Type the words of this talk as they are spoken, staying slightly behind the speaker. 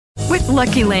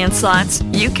Lucky Land Slots,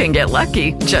 you can get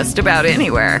lucky just about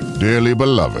anywhere. Dearly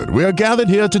beloved, we are gathered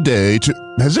here today to...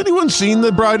 Has anyone seen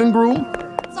the bride and groom?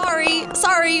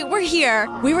 Sorry, we're here.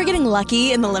 We were getting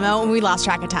lucky in the limo and we lost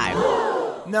track of time.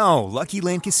 No, Lucky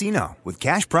Land Casino, with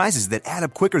cash prizes that add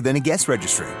up quicker than a guest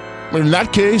registry. In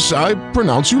that case, I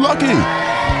pronounce you lucky.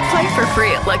 Play for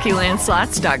free at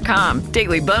LuckyLandSlots.com.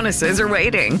 Daily bonuses are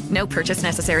waiting. No purchase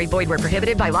necessary. Void where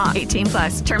prohibited by law. 18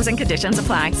 plus. Terms and conditions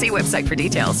apply. See website for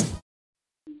details.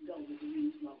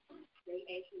 They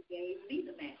actually gave me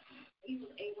the match. He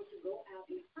was able to go out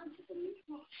and purchase a new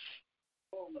car.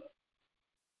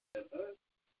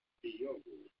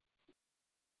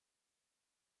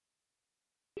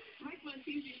 Like my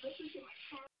TV, listen to my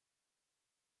car.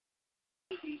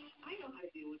 I know how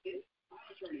to deal with this.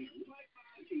 Attorney, like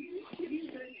my TV, if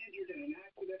you've been injured in an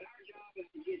accident, our job is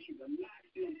to get you the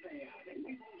maximum payout. And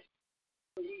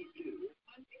we do.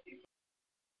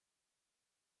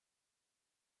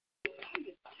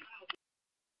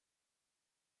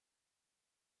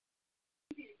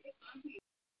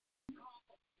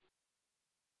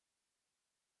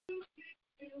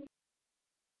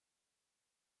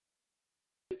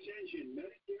 Attention,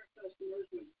 Medicare customers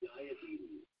with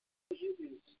diabetes. You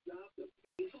can stop the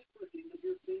painful pricking of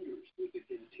your fingers with a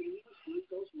continuous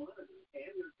glucose monitor,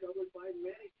 and they're covered by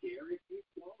Medicare if you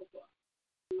qualify.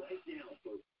 Right now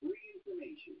for free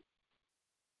information.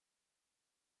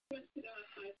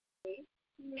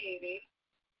 Maybe.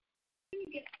 You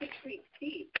get to treat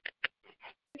Steve.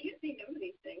 I can't say no to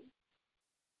these things.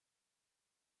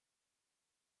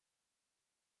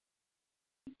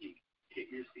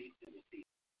 Take your seat in the seat.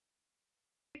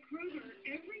 At Kroger,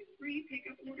 every free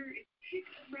pickup order is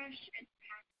picked fresh and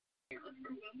packed here, or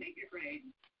we'll make it right.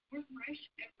 We're fresh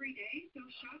every day, so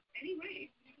shop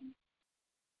anyway.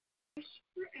 Fresh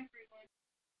for everyone.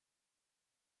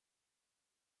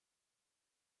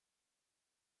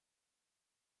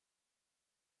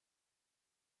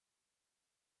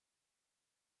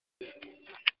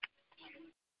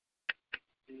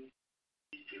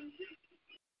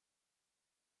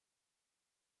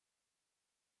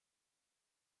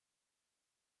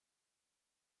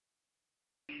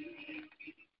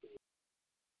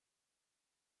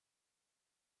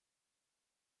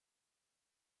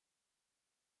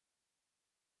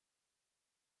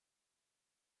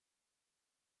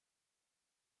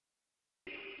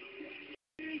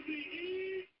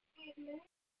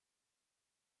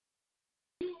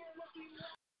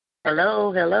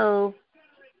 Hello.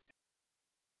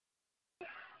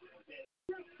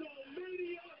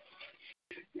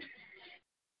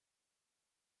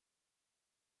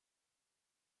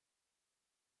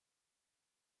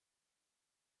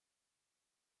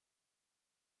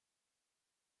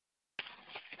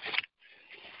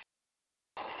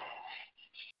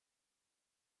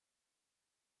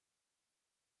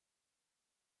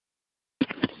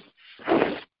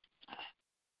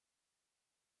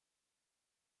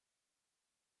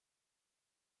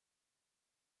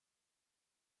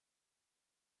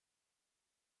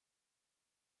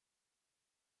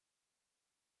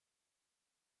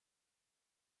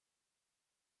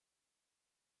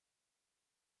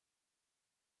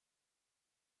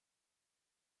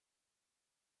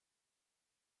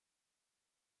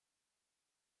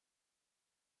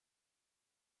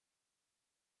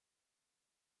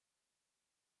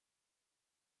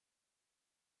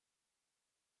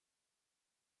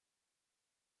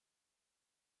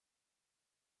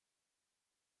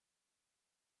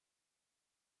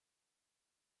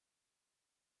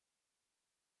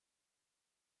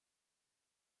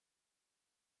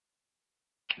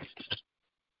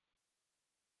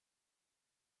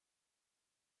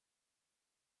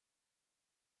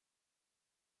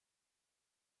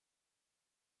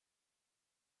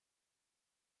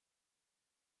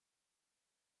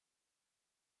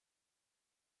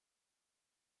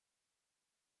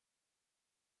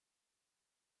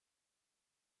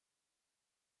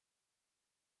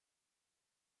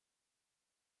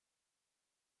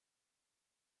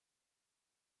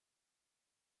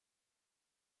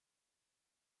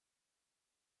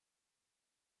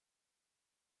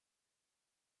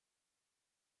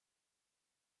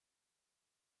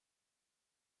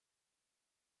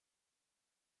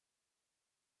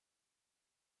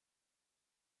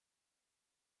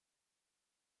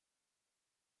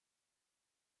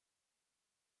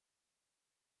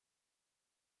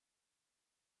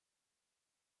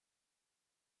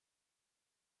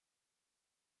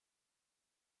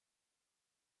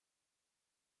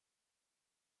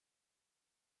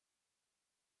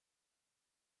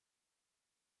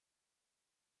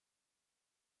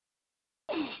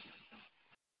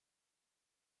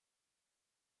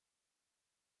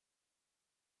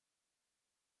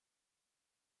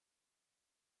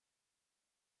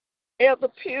 Elder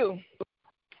Pugh.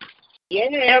 Yeah.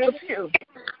 Elder Pugh.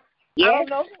 Yeah.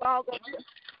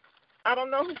 I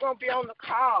don't know who's gonna be on the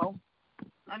call.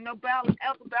 I know Elder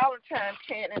Valentine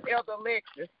can and Elder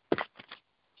Alexis.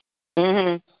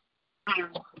 Mhm.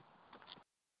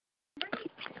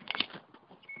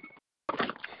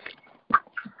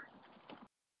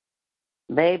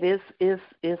 Baby, it's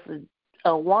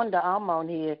a wonder I'm on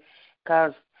here,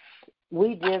 'cause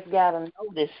we just got a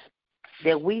notice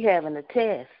that we having a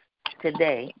test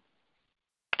today.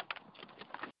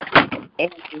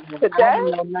 And I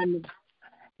don't know nothing.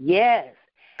 Yes.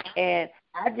 And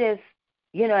I just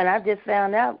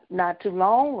found out not too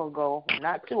long ago,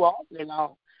 not too awfully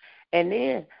long. And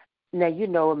then, now you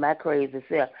know my crazy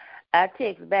self. I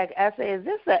text back, I say, is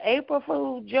this an April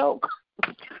Fool joke?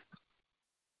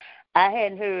 I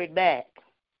hadn't heard back.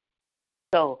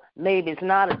 So maybe it's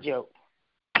not a joke.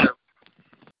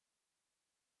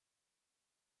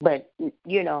 But,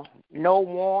 no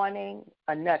warning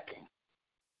or nothing.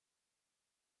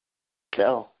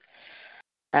 So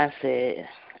I said,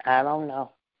 I don't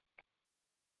know.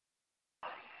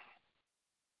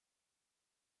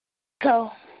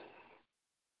 So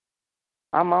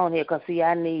I'm on here because, see,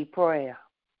 I need prayer.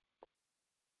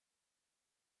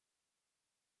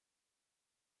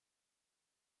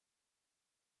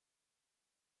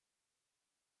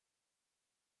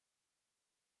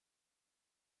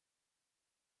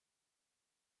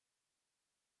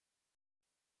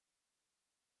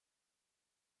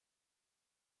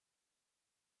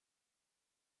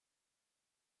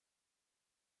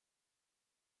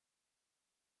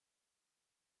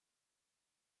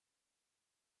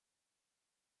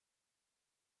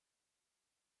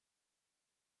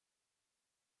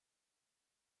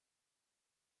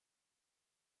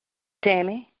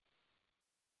 Tammy?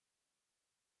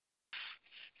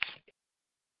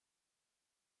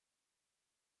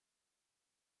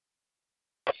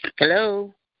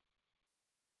 Hello?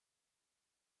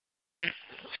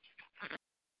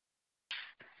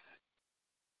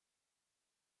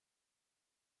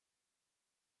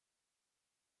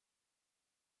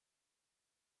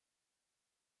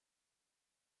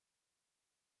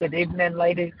 Good evening,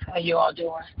 ladies. How you all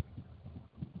doing?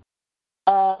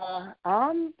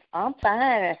 I'm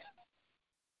fine.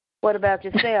 What about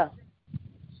yourself?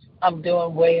 I'm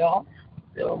doing well.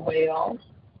 Doing well.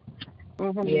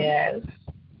 Mm-hmm. Yes.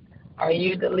 Are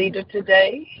you the leader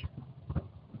today?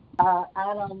 I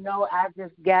don't know. I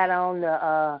just got on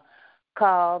the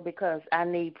call because I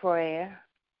need prayer.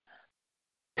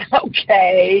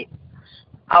 Okay.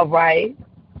 All right.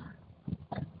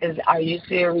 Are you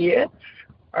serious?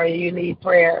 Or you need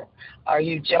prayer? Are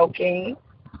you joking?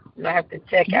 I have to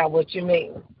check out what you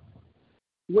mean.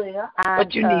 Well,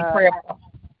 What you need prayer for?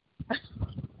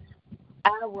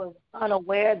 I was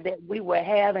unaware that we were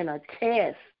having a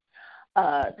test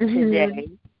today.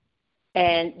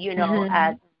 And,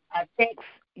 I text,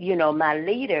 my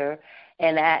leader,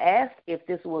 and I asked if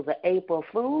this was an April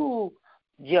Fool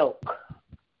joke.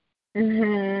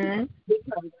 Because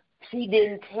she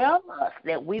didn't tell us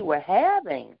that we were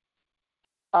having,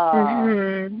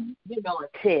 a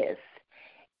test.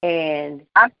 And,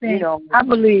 I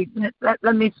believe,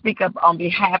 let me speak up on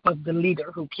behalf of the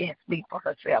leader who can't speak for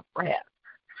herself, perhaps.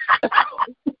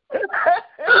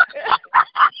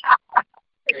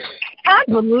 I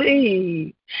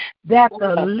believe that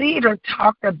the leader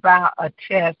talked about a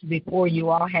test before you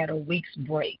all had a week's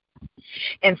break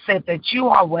and said that you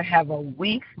all will have a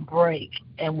week's break,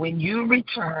 and when you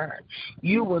return,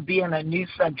 you will be on a new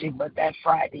subject, but that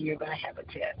Friday you're going to have a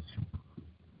test.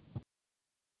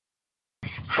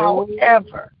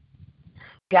 However,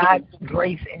 God's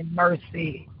grace and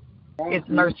mercy, His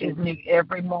mercy is new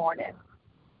every morning.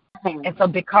 And so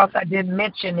because I didn't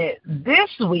mention it this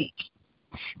week,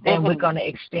 then we're going to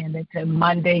extend it to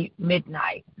Monday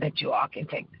midnight that you all can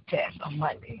take the test on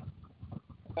Monday.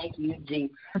 Thank you, G.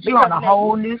 You're on a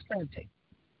whole new subject.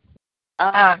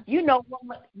 Woman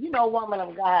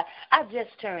of God, I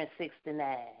just turned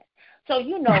 69. So,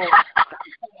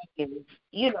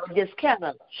 just kind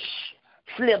of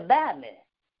slip by me.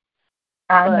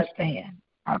 I understand.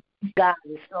 God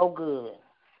is so good.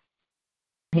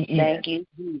 Thank you,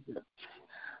 Jesus.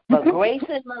 For grace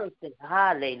and mercy.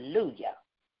 Hallelujah.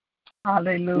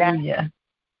 Hallelujah.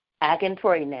 Now, I can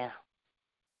pray now.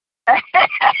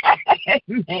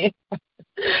 Amen.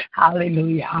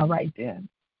 Hallelujah. All right, then.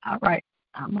 All right.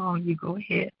 I'm on. You go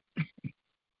ahead.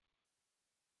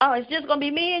 Oh, it's just going to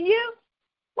be me and you?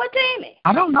 What, Tammy?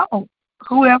 I don't know.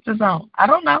 Who else is on? I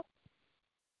don't know.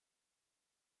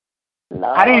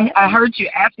 Lord. I heard you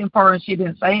asking for her and she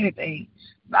didn't say anything.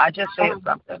 But I just said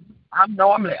something. I'm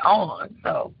normally on,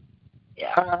 so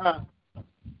yeah.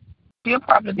 She'll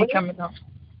probably be coming on.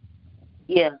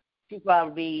 Yeah, she'll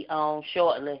probably be on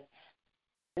shortly.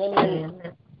 Let me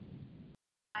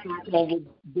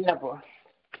get Deborah.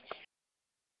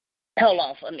 Hold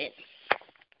on for a minute.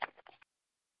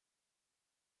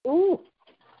 Ooh.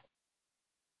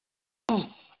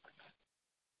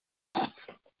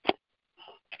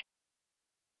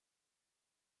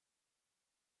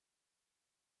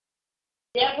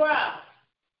 Deborah.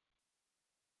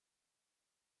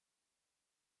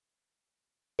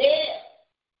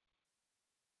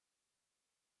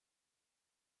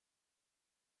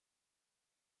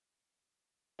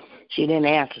 She didn't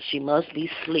answer. She must be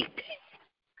asleep.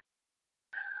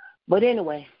 But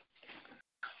anyway,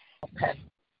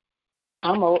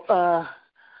 I'm going to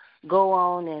go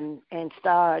on and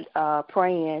start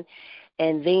praying.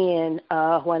 And then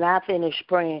when I finish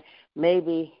praying,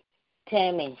 maybe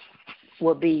Tammy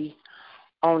will be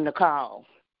on the call.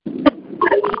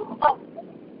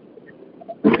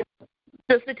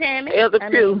 Sister Tammy? Elder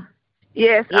Pugh.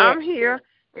 Yes, yes, I'm here.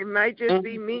 It might just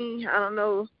be me. I don't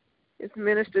know if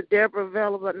Minister Deborah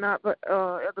available or not, but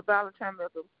Elder Valentine,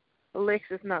 Elder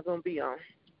Alexis not going to be on.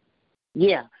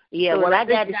 Yeah. So well, I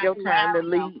think it's your time to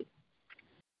lead.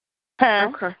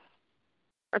 Huh? Okay.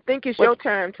 I think it's your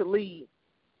time to lead.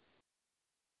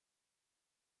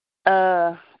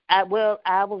 I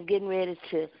was getting ready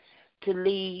to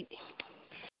lead.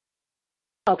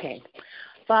 Okay.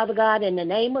 Father God, in the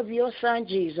name of your Son,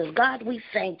 Jesus, God, we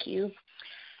thank you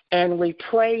and we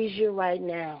praise you right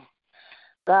now.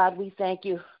 God, we thank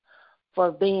you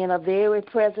for being a very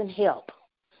present help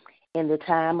in the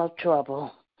time of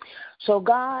trouble. So,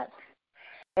 God,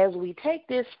 as we take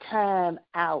this time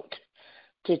out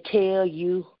to tell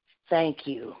you thank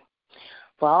you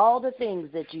for all the things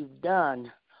that you've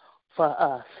done for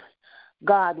us,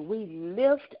 God, we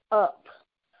lift up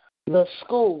the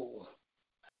school,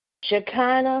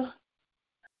 Shekinah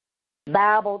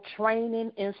Bible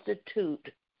Training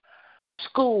Institute,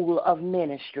 School of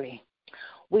Ministry.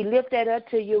 We lift that up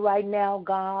to you right now,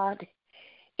 God,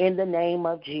 in the name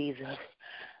of Jesus.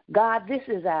 God, this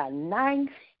is our 9th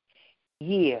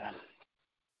year.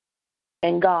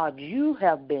 And God, you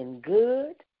have been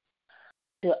good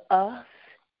to us.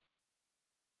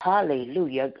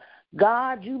 Hallelujah.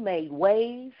 God, you made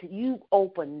ways. You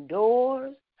opened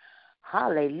doors.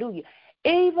 Hallelujah.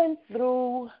 Even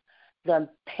through the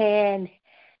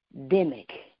pandemic,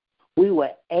 we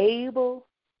were able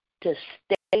to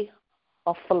stay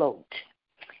afloat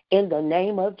in the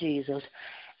name of Jesus.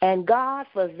 And God,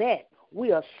 for that,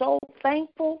 we are so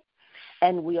thankful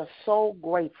and we are so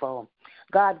grateful.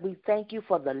 God, we thank you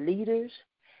for the leaders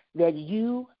that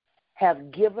you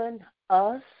have given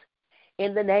us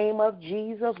in the name of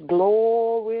Jesus.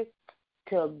 Glory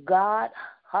to God.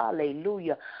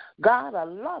 Hallelujah. God, a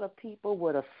lot of people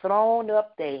would have thrown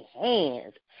up their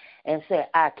hands and said,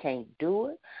 I can't do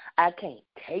it. I can't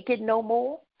take it no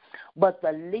more. But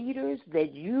the leaders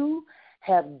that you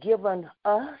have given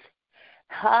us,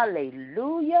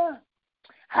 hallelujah,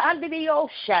 hallelujah,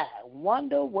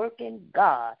 wonder-working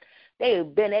God, they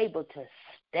have been able to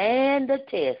stand the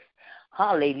test.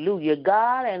 Hallelujah,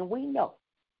 God, and we know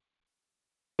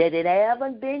that it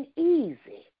hasn't been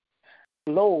easy.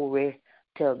 Glory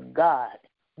to God.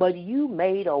 But you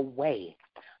made a way.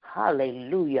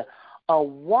 Hallelujah. A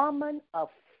woman of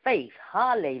faith.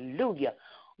 Hallelujah.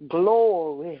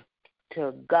 Glory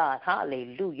to God.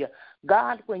 Hallelujah.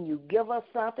 God, when you give her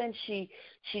something, she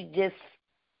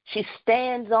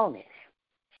stands on it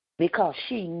because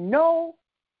she knows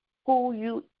who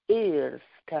you is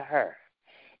to her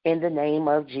in the name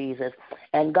of Jesus.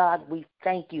 And God, we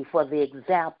thank you for the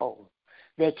example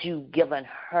that you've given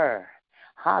her.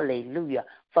 Hallelujah.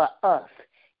 For us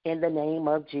in the name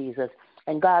of Jesus.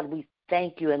 And God, we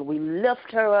thank you and we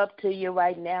lift her up to you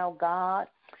right now, God,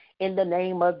 in the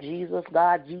name of Jesus.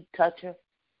 God, you touch her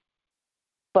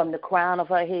from the crown of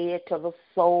her head to the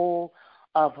sole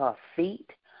of her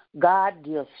feet. God,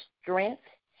 give strength.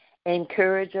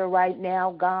 Encourage her right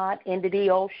now, God, in the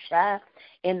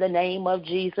name of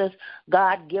Jesus.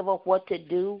 God, give her what to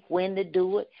do, when to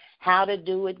do it, how to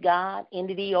do it, God, in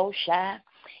the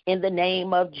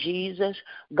name of Jesus.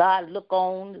 God, look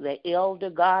on the elder,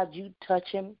 God, you touch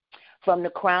him from the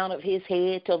crown of his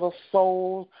head to the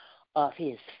sole of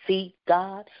his feet,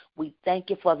 God. We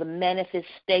thank you for the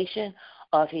manifestation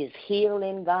of his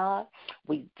healing, God.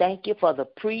 We thank you for the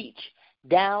preach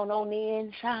down on the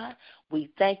inside. We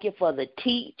thank you for the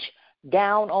teach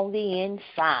down on the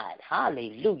inside.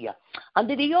 Hallelujah.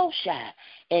 Under the ocean,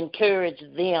 encourage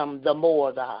them the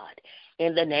more, God,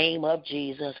 in the name of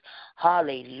Jesus.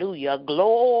 Hallelujah.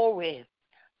 Glory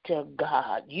to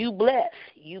God. You bless.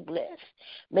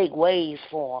 Make ways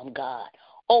for them, God.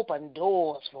 Open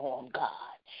doors for them, God.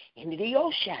 Into the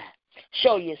ocean,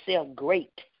 show yourself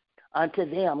great unto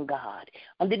them, God.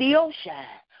 Under the ocean,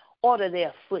 order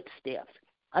their footsteps.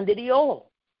 Under the old,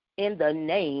 in the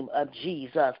name of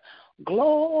Jesus.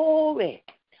 Glory.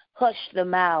 Hush the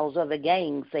mouths of the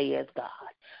gainsayers, God.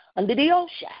 Under the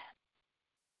ocean,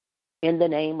 in the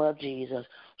name of Jesus.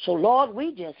 So, Lord,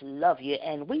 we just love you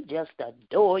and we just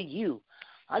adore you.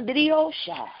 Under the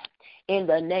ocean, in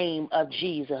the name of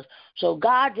Jesus. So,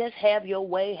 God, just have your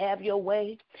way, have your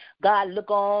way. God,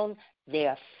 look on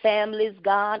their families,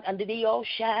 God, under the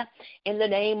ocean, in the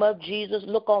name of Jesus.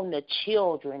 Look on the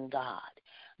children, God.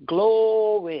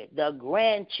 Glory, the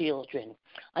grandchildren,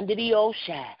 under the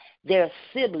ocean, their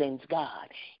siblings, God,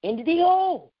 into the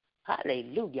old,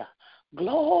 hallelujah.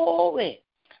 Glory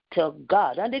to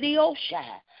God, under the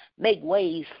ocean, make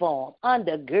ways for them,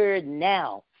 undergird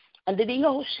now, under the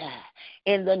ocean,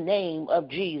 in the name of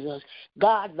Jesus.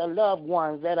 God, the loved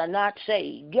ones that are not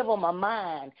saved, give them a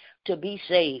mind to be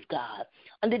saved, God.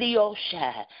 Under the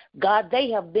ocean, God, they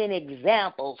have been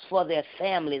examples for their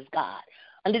families, God.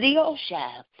 Under the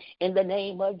ocean, in the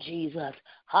name of Jesus.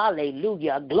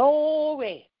 Hallelujah.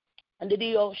 Glory. Under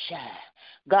the ocean,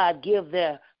 God, give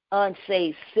their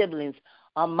unsaved siblings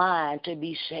a mind to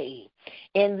be saved.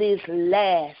 In this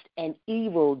last and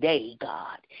evil day,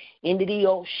 God, into the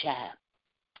ocean,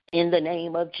 in the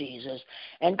name of Jesus.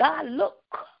 And God,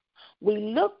 we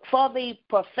look for the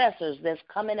professors that's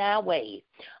coming our way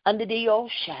under the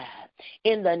ocean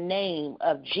in the name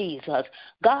of Jesus.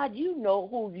 God, you know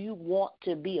who you want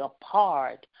to be a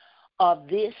part of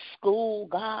this school,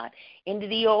 God, into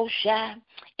the ocean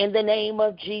in the name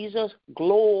of Jesus.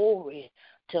 Glory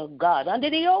to God. Under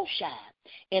the ocean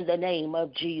in the name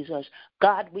of Jesus.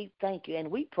 God, we thank you and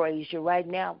we praise you right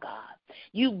now, God.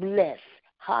 You bless.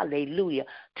 Hallelujah.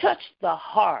 Touch the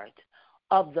heart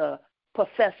of the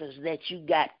professors that you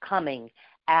got coming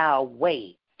our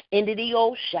way into the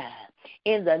ocean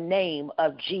in the name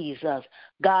of Jesus.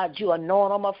 God, you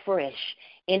anoint them afresh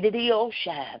into the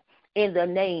ocean in the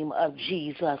name of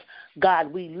Jesus.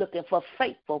 God, we looking for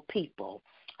faithful people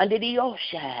under the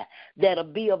ocean that'll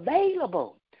be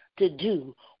available to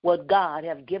do what God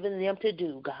have given them to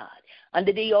do, God.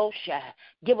 Under the ocean,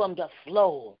 give them the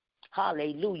flow.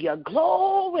 Hallelujah.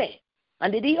 Glory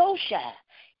under the ocean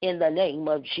in the name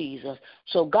of Jesus.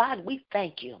 So, God, we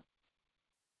thank you.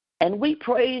 And we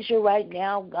praise you right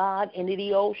now, God, into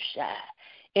the ocean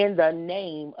in the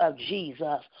name of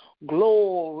Jesus.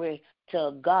 Glory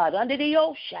to God under the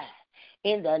ocean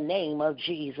in the name of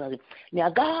Jesus. Now,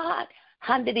 God,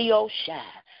 under the ocean,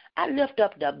 I lift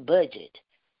up the budget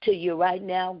to you right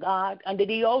now, God, under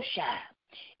the ocean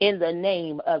in the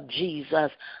name of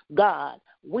Jesus. God,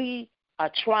 we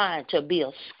are trying to be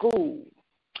a school,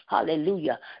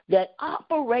 hallelujah, that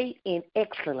operate in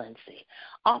excellency,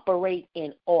 operate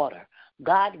in order.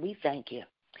 God, we thank you.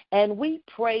 And we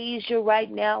praise you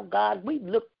right now, God. We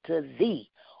look to thee.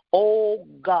 Oh,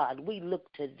 God, we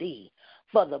look to thee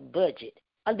for the budget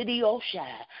under the ocean.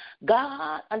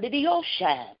 God, under the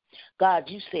ocean. God,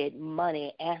 you said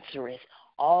money answereth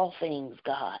all things,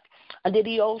 God, under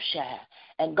the ocean.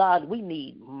 And, God, we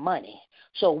need money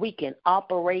so we can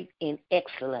operate in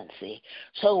excellency.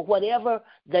 So whatever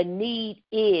the need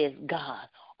is, God,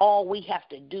 all we have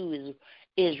to do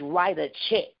is write a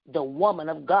check. The woman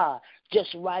of God,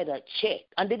 just write a check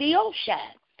under the ocean.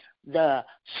 The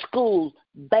school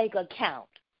bank account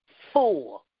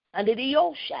full under the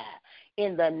ocean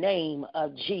in the name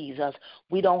of Jesus.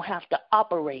 We don't have to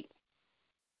operate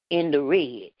in the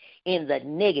red, in the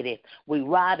negative. We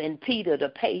robbing Peter to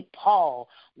pay Paul.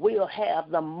 We'll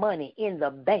have the money in the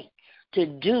bank to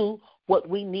do what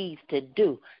we need to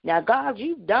do. Now, God,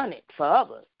 you've done it for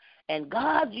others. And,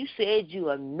 God, you said you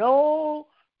are no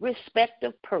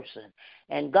respective person.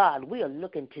 And, God, we are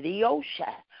looking to the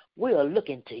ocean. We are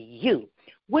looking to you.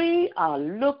 We are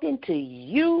looking to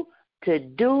you to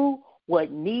do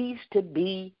what needs to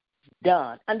be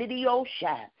done under the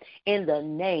ocean in the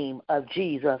name of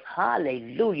Jesus.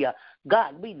 Hallelujah.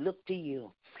 God, we look to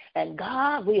you. And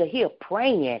God, we are here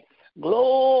praying.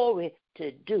 Glory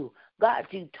to do. God,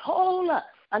 you told us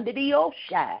under the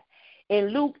ocean in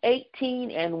Luke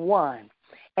 18:1,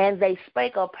 and they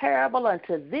spake a parable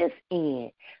unto this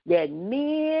end, that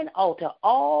men ought to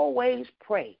always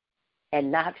pray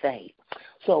and not faint.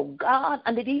 So God,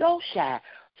 under the ocean,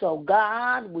 so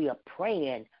God, we are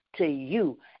praying to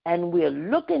you, and we're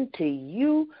looking to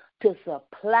you to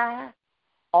supply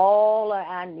all of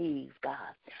our needs,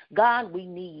 God. God, we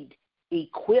need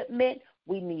equipment.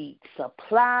 We need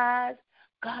supplies.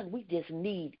 God, we just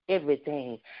need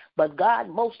everything. But, God,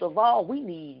 most of all, we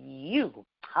need you.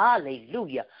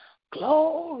 Hallelujah.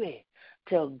 Glory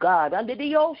to God. Under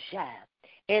the ocean,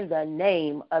 in the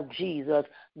name of Jesus,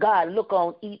 God, look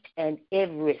on each and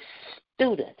every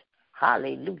student.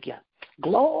 Hallelujah.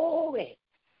 Glory.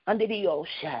 Under the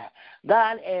ocean,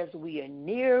 God, as we are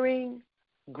nearing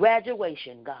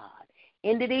graduation, God,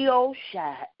 into the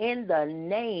ocean, in the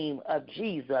name of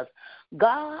Jesus,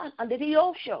 God, under the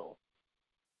ocean,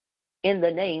 in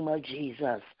the name of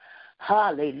Jesus,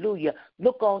 hallelujah,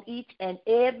 look on each and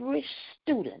every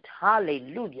student,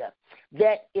 hallelujah,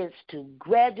 that is to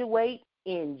graduate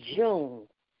in June,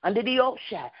 under the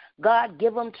ocean, God,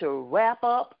 give them to wrap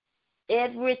up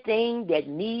everything that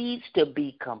needs to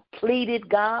be completed,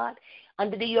 God,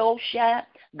 under the ocean.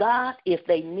 God, if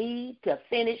they need to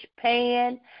finish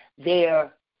paying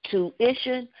their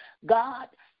tuition, God,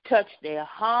 touch their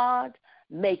heart,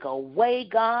 make a way,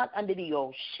 God, under the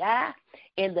ocean,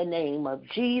 in the name of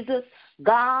Jesus.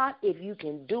 God, if you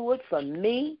can do it for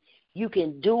me, you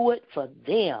can do it for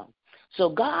them. So,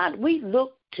 God, we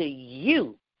look to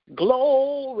you.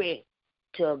 Glory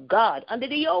to God, under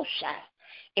the ocean,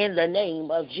 in the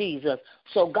name of Jesus.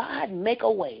 So, God, make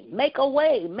a way, make a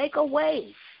way, make a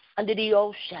way under the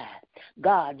ocean.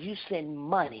 God, you send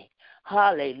money,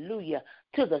 hallelujah,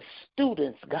 to the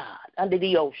students, God, under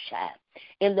the ocean,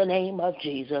 in the name of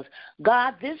Jesus.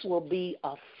 God, this will be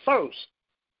a first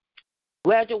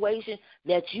graduation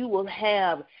that you will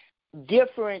have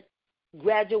different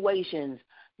graduations,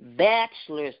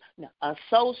 bachelors,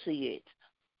 associates,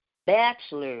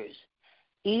 bachelors,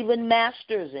 even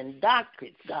masters and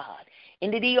doctorates, God,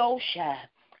 into the ocean,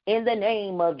 in the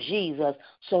name of Jesus.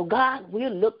 So, God, we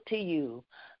look to you.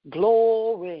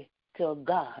 Glory to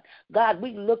God. God,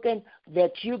 we looking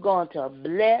that you're going to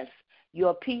bless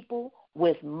your people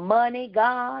with money,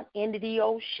 God, into the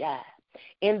ocean,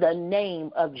 in the name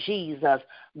of Jesus.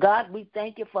 God, we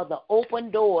thank you for the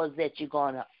open doors that you're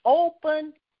going to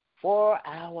open for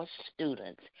our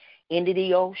students into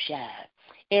the ocean,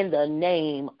 in the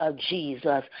name of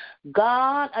Jesus.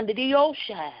 God, under the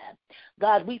ocean,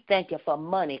 God, we thank you for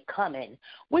money coming.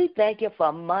 We thank you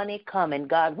for money coming,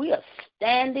 God. We are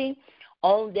standing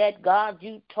on that, God.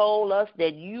 You told us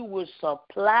that you would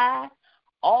supply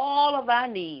all of our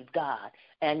needs, God.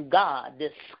 And, God, the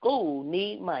school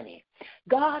need money.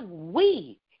 God,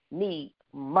 we need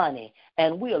money.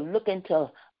 And we are looking to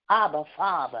Abba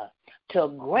Father to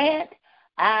grant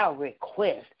our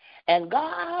request. And,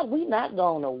 God, we're not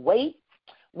going to wait.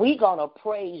 We're going to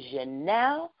praise you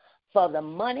now for the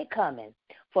money coming,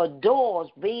 for doors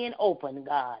being opened,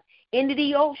 God, into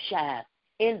the ocean,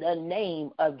 in the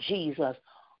name of Jesus.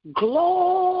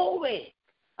 Glory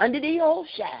under the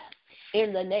ocean,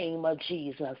 in the name of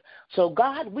Jesus. So,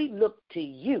 God, we look to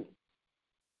you,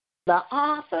 the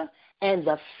author and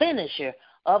the finisher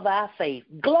of our faith.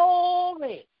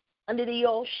 Glory under the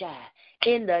ocean,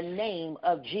 in the name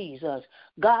of Jesus.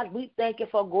 God, we thank you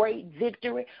for great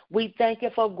victory. We thank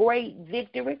you for great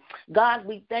victory. God,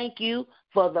 we thank you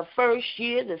for the first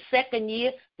year, the second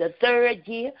year, the third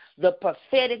year, the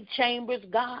prophetic chambers,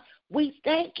 God. We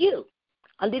thank you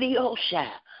under the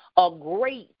ocean, a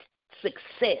great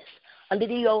success under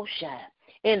the ocean,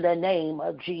 in the name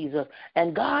of Jesus.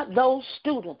 And God, those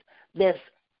students that's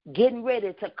getting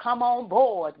ready to come on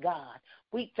board, God,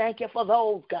 we thank you for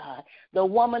those, God. The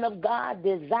woman of God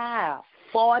desire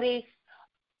 40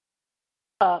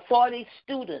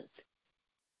 students.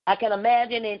 I can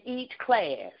imagine in each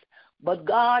class. But,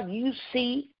 God, you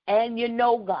see and you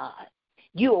know, God.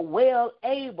 You are well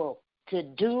able to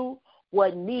do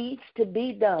what needs to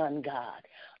be done, God.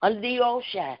 Under the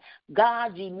ocean,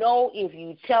 God, you know if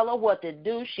you tell her what to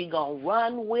do, she's going to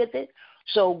run with it.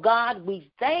 So, God,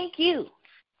 we thank you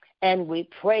and we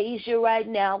praise you right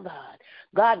now, God.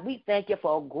 God, we thank you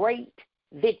for great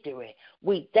victory.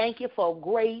 We thank you for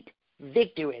great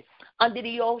victory. Under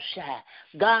the ocean,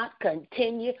 God,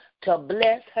 continue to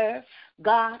bless her.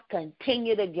 God,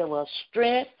 continue to give her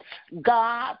strength.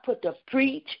 God, put the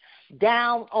preach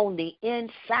down on the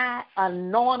inside,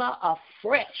 anoint her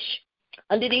afresh.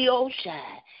 Under the ocean,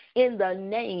 in the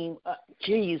name of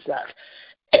Jesus.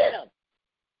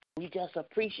 We just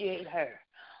appreciate her.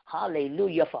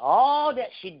 Hallelujah, for all that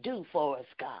she do for us,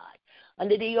 God.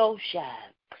 Under the ocean,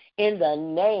 in the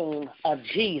name of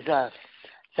Jesus.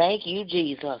 Thank you,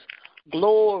 Jesus.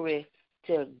 Glory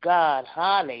to God.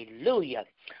 Hallelujah.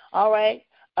 All right.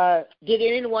 Did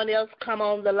anyone else come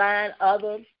on the line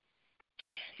other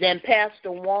than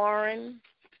Pastor Warren?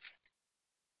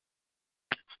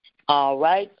 All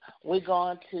right. We're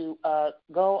going to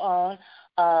go on.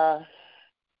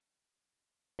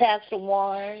 Pastor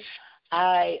Warren,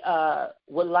 I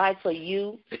would like for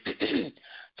you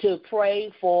to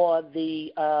pray for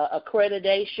the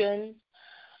accreditation,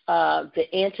 the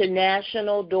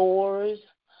international doors.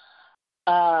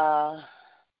 Let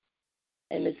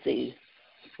me see,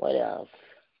 what else?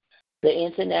 The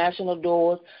international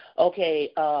doors.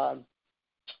 Okay,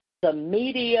 the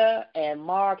media and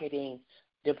marketing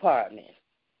department.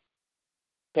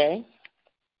 Okay?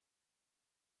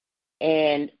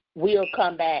 And we'll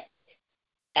come back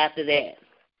after that.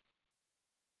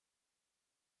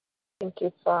 Thank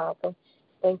you, Father.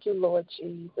 Thank you, Lord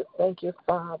Jesus. Thank you,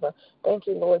 Father. Thank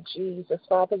you, Lord Jesus.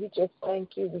 Father, we just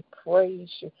thank you. We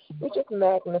praise you. We just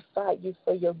magnify you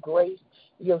for your grace,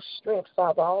 your strength,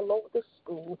 Father, all over the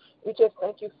school. We just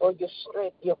thank you for your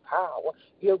strength, your power,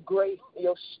 your grace,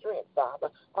 your strength, Father,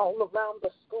 all around the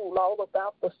school, all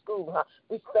about the school.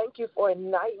 We thank you for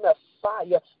igniting a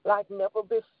fire like never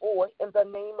before in the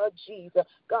name of Jesus.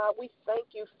 God, we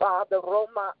thank you, Father.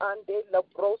 Roma ande la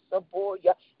brosa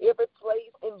boya. Every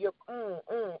place in your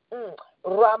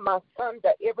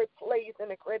Ramasanda, every place in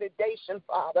accreditation,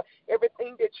 Father,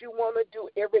 everything that you want to do,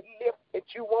 every lift that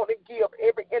you want to give,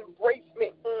 every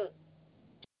embracement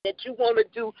that you want to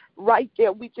do right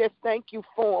there. We just thank you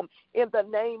for them in the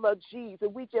name of Jesus.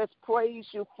 We just praise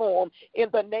you for them in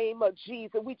the name of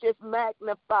Jesus. We just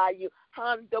magnify you.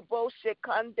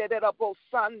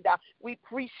 We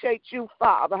appreciate you,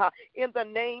 Father, in the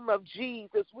name of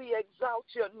Jesus. We exalt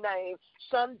your name.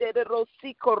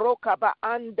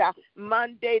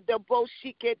 Mande de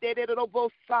boshike de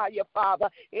bosaya, Father.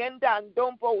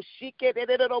 Endandombo shike de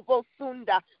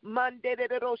bosunda. Mande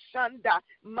de roshanda.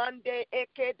 Mande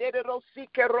eke de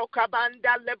rosike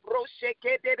rokabanda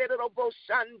lebrosheke de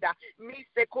boshanda. Mi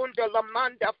secunda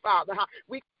lamanda, Father.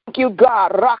 We thank you,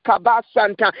 God.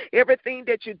 Rakabasanta. Everything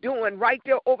that you're doing right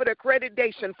there over the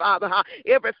accreditation, Father.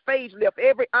 Every facelift,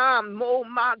 every arm, oh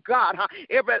my God.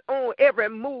 Every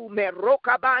movement.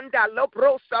 Rokabanda,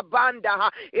 lobrosa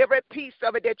banda. Every piece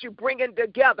of it that you're bringing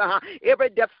together. Every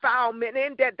defilement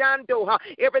in that dando.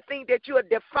 Everything that you are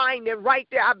defining right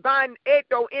there. I bind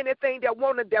eto, anything that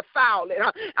want to defile it.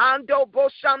 Ando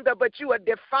boshanda, but you are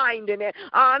defining it.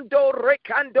 Ando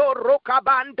rekando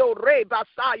rokabando re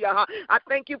basaya. I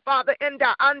thank you, Father, in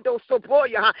the ando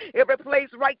soboya, every place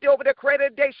right there over the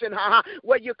accreditation,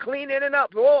 where you're cleaning it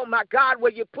up. Oh my God,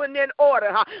 where you're putting in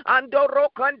order. Ando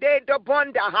rokande de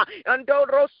bonda, ando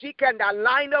rosikanda,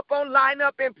 line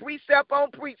up and precept on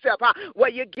precept, where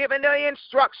you're giving the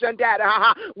instruction that,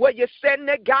 where you're setting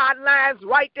the guidelines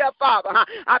right there, Father.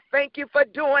 I thank you for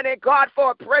doing it, God,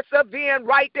 for persevering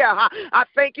right there. I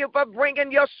thank you for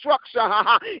bringing your structure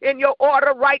in your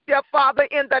order right there, Father,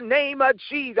 in the name of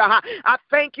Jesus. I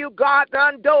thank you, God,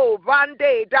 Dando,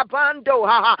 Vande,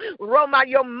 Dabando, Roma,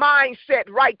 your mindset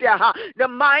right there, the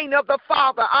mind of the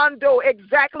Father, Ando,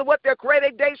 exactly what the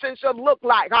accreditation should look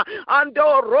like,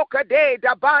 Ando, Rokade,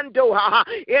 Dabando,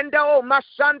 Indo,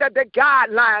 Masanda, the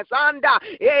guidelines, Anda,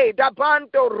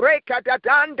 Dabando, Reka,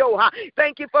 Dadando.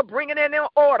 Thank you for bringing it in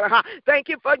order. Thank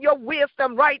you for your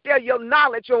wisdom right there, your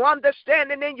knowledge, your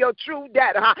understanding, and your true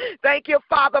data. Thank you,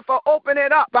 Father, for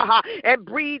opening up and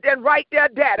breathing right there,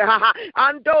 data.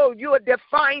 Ando, you are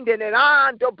defining it.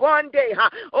 Ando bonde.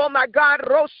 Oh my God,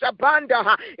 Rosa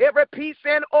Banda. Every piece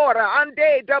in order.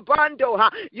 Ande de bando.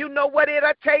 You know what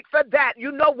it'll take for that.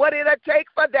 You know what it'll take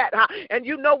for that. And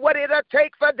you know what it'll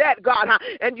take for that, God.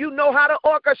 And you know how to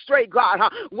orchestrate,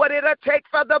 God. What it'll take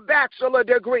for the bachelor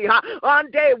degree.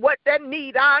 Ande, what they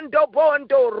need. Ando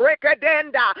bondo.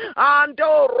 Recadenda.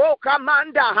 Ando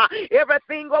rocamanda.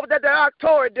 Everything over the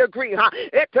doctorate degree.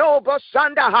 Eto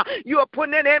bosanda. You are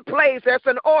putting it in place. There's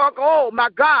an oh my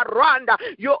God, Rhonda,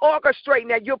 you're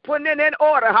orchestrating it. You're putting it in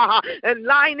order, and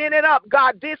lining it up.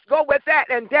 God, this go with that,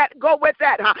 and that go with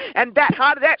that, and that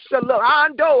how that should look.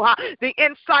 Ando, the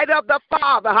insight of the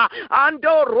Father.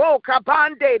 Ando roka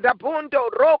bande, the bundo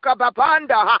roka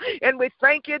babanda, and we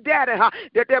thank you, Daddy,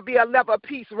 that there be a level of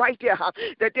peace right there,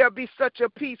 that there be such a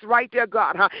peace right there,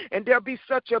 God, and there be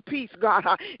such a peace, God,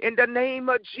 in the name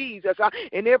of Jesus,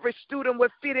 and every student will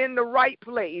fit in the right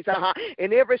place,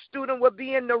 and every student will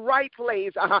be in the right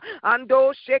place.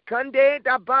 Ando shekande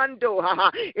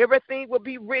dabando. Everything will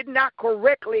be written out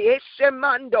correctly.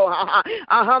 Eshemando.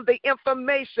 The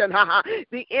information,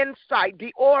 the insight,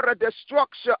 the order, the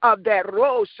structure of that.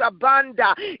 Ro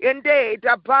shabanda. Inde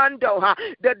dabando.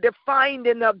 The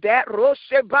defining of that. Ro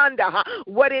shebanda.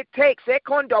 What it takes.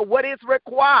 Ekondo. What is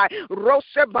required. Ro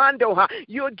shabando.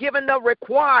 You're given the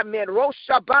requirement. Ro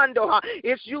shabando.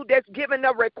 It's you that's given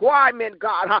the requirement,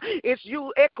 God. It's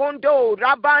you. Ekondo. Ando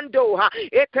Rabando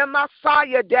Ete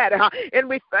Messiah, Daddy. And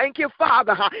we thank you,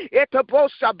 Father. Ete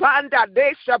Boshabanda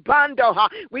De Shabando.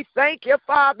 We thank you,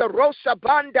 Father.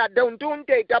 Roshabanda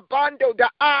Dondunde Dabando. The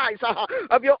eyes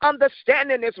of your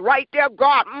understanding is right there,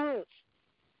 God.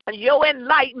 Your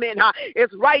enlightenment is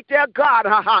right there, God.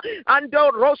 Under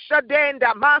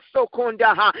Roshadenda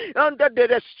Masokunda, under the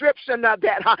description of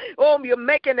that. You're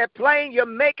making it plain, you're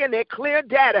making it clear,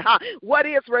 Daddy. What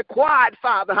is required,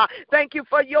 Father. Thank you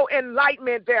for your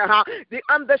enlightenment there. The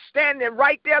understanding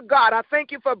right there, God. I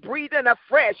thank you for breathing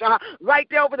afresh right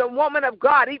there over the woman of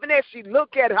God, even as she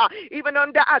look at her, even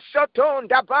under Ashoton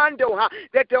Dabando,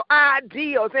 that the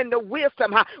ideals and the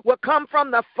wisdom will come from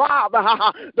the Father,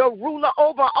 the ruler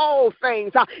over all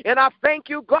things. And I thank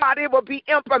you, God, it will be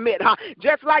implement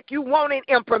just like you want it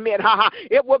implement.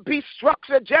 It will be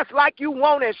structured just like you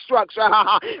want it structured.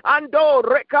 Ando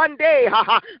rekande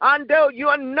ando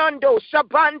yuanando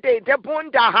shabande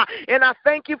debunda. And I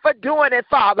thank you for doing it,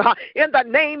 Father. In the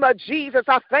name of Jesus,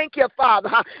 I thank you,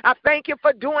 Father. I thank you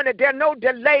for doing it. There's no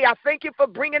delay. I thank you for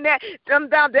bringing them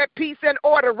down, that peace and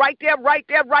order right there, right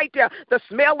there, right there. The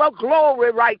smell of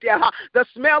glory right there. The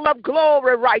smell of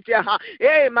glory right there.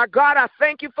 Hey, my God, I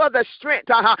thank you for the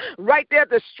strength right there,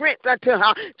 the strength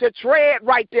to tread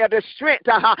right there, the strength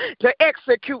to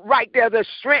execute right there, the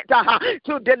strength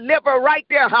to deliver right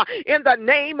there. In the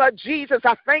name of Jesus,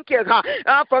 I thank you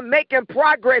for making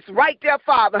progress right there,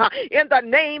 Father. In the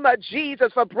name of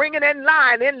Jesus, for bringing in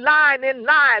line,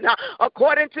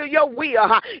 according to your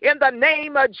will. In the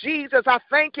name of Jesus, I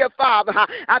thank you, Father.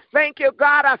 I thank you,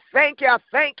 God. I thank you. I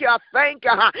thank you. I thank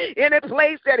you. Any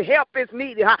place that help is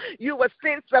needed, you will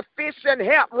send sufficient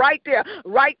help right there,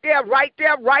 right there, right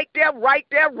there, right there, right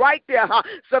there, right there.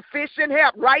 Sufficient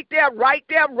help right there, right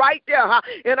there, right there.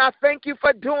 And I thank you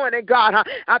for doing it, God.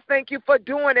 I thank you for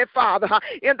doing it, Father.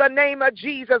 In the name of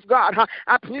Jesus, God,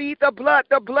 I plead the blood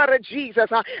of Jesus.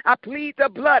 I plead the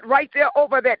blood right there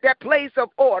over that place of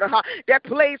order, that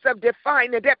place of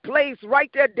defining, that place right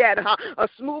there, Dad, of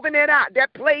smoothing it out,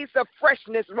 that place of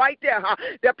freshness right there,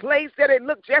 that place that it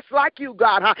looked just like you,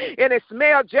 God, and it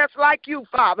smelled just like you,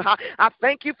 Father. I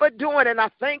thank you for doing it, and I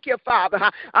thank you, Father.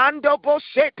 I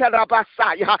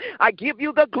give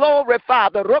you the glory,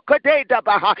 Father.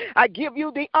 I give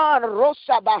you the honor.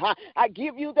 I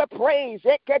give you the praise.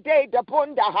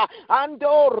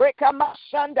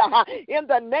 In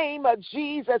the name of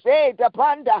Jesus,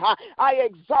 I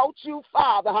exalt you,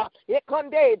 Father. In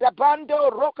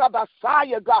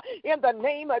the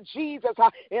name of Jesus,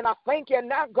 and I thank you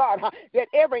now, God, that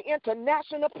every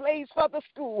international place for the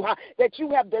school that you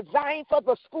have designed for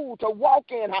the school to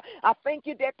walk in, I thank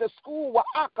you that the school will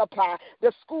occupy.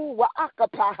 The school will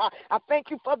occupy. I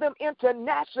thank you for them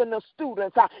international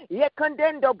students. The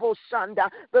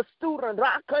student,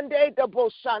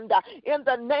 in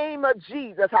the name of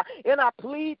Jesus, and I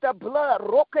plead the blood,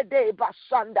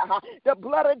 the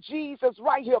blood of Jesus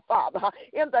right here, Father,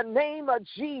 in the name of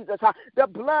Jesus, the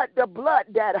blood, that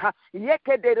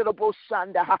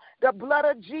the blood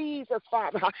of Jesus,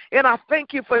 Father, and I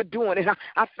thank you for doing it.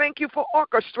 I thank you for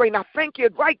orchestrating. I thank you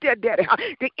right there, Daddy,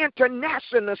 the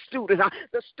international student,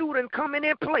 the student coming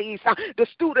in place, the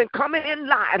student coming in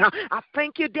line. I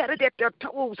thank you, Daddy, that their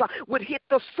toes would hit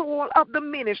the soil of the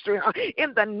ministry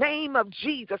in the name of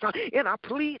Jesus, and I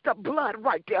plead the blood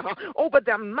right there over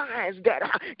their minds, that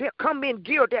they come in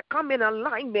gear, they come in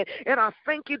alignment, and I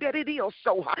thank you that it is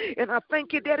so, and I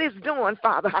thank you that it's done,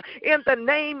 Father, in the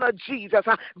name of Jesus.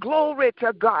 Glory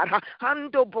to God.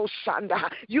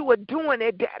 You are doing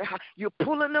it, Daddy. You're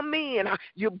pulling them in.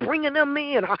 You're bringing them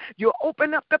in. You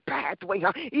open up the pathway,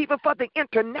 even for the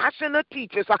international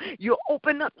teachers. You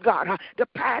open up, God, the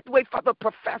pathway for the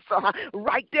professor,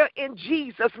 right there in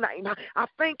Jesus' name. I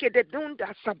thank you that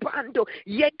Dunda Sabando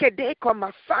Yekedeko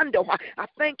Masando. I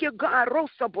thank you, God,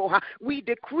 Rosabo. We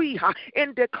decree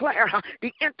and declare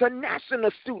the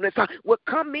international students will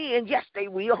come in. Yes, they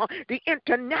will. The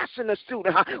international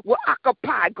students will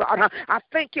occupy, God. I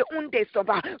thank you,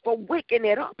 Undesova, for waking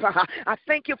it up. I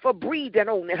thank you for breathing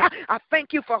on it. I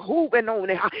thank you for hooving on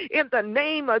it. In the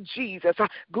name of Jesus.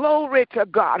 Glory to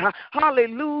God.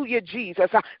 Hallelujah, Jesus.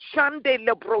 Shande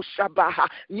lebroshaba.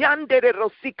 Yande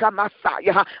rosika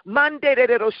masaya. Mande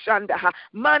roshanda.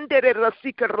 Mande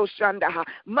rosika roshanda.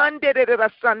 Mande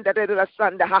rasanda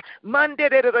rasanda. Mande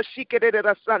roshika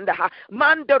rasanda.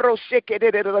 Mande roshike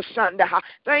roshanda.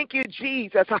 Thank you,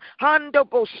 Jesus. Hando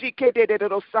boshike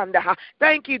rosanda.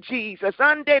 Thank you, Jesus.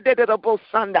 Ande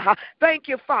Thank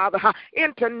you, Father.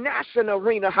 International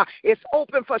Arena is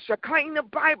open for Shekinah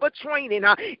Bible Training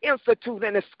Institute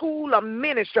and the School of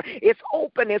Ministry. It's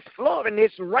open, it's flowing,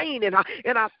 it's raining.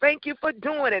 And I thank you for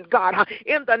doing it, God.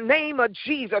 In the name of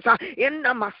Jesus. In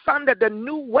my Sunday, the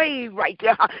new wave right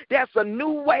there. There's a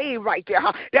new wave right there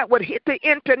that would hit the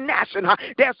international.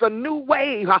 There's a new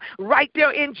wave right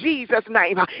there in Jesus'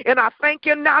 name. And I thank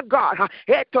you now, God,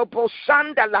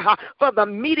 for the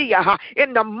media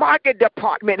in the market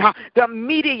department, the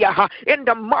media in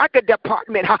the market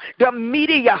department, the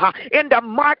media in the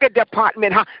market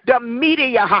department, the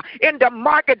media in the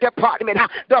market department,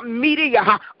 the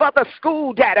media for the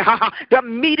school data, the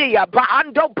media,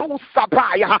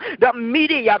 the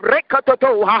media,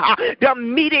 the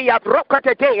media,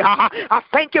 I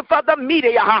thank you for the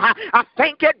media. I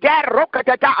thank you, Dad,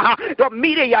 the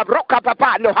media,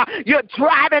 you're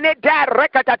driving it, Dad,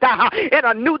 in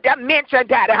a new dimension,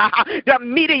 Dad. The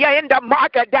media in the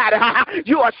market, Dad.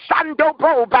 You are Sando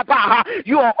Bo, Baba.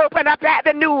 You are open up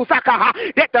avenues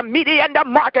that the media in the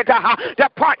market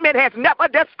department has never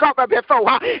discovered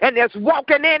before, and is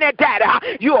walking in it, Dad.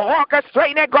 You are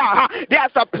orchestrating, God.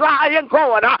 There's supplying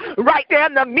going right there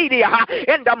in the media,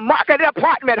 in the market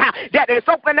department, that is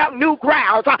opening up new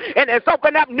grounds, and it's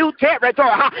opening up new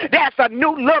territory. There's a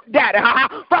new look, Dad,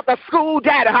 for the school,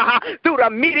 Dad, through the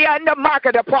media in the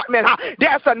market department.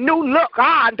 There's a new look,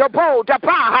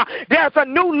 there's a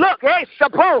new look,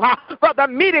 for the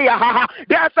media.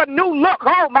 There's a new look,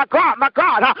 oh my God,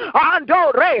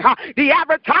 the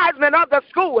advertisement of the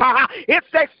school, it's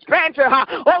the expansion,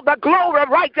 the glory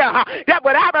right there, that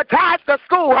would advertise the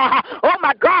school, oh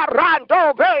my God,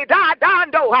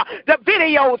 the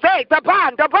videos,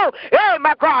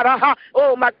 my God,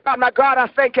 oh my God, I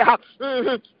thank you.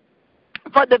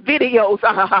 For the videos,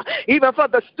 even for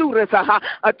the students,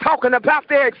 talking about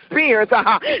their experience,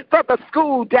 for the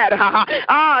school data,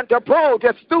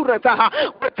 the students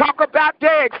will talk about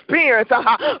their experience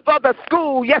for the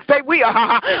school. Yes, they will.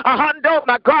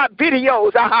 My God,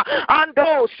 videos,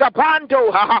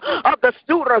 Shabando of the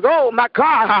students. Oh my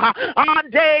God,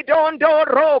 Ande Dondo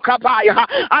Rokabaya,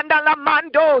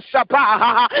 Andalamando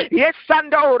Shaba, Yes,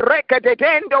 Sando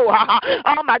Rekadendo.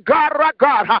 Oh my God,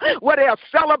 where they'll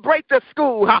celebrate the school. And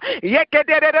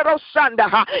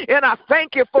I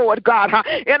thank you for it, God.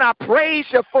 And I praise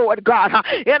you for it, God.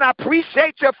 And I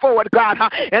appreciate you for it, God.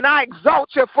 And I exalt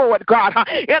you for it, God.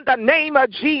 In the name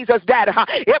of Jesus, Dad,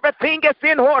 everything is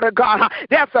in order, God.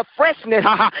 There's a freshness.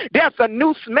 There's a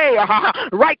new smell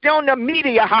right there on the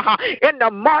media, in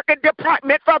the market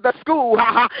department for the school.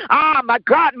 My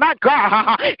God,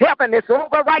 heaven is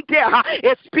over right there.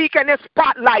 It's speaking its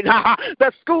spotlight.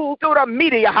 The school through the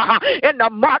media, in the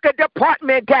market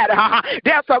department, Dad.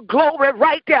 There's a glory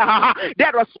right there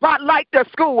that'll spotlight the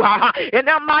school. In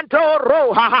the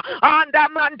Mandoro, on the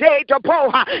Monday to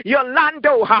Po,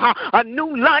 Yolando, a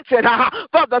new luncheon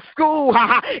for the school.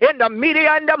 In the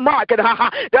media and the market,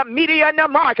 the media and the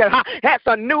market has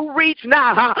a new reach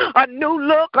now, a new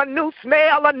look, a new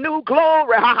smell, a new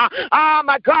glory. Oh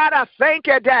my God, I thank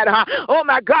you, Dad. Oh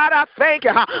my God, I thank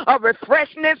you. A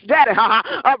refreshness, Daddy.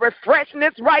 A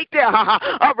refreshness right there.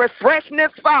 A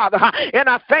refreshness, Father. And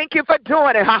I thank you for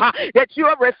doing it, that you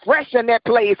are refreshing that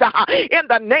place in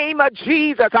the name of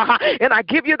Jesus. And I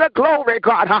give you the glory,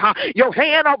 God. Your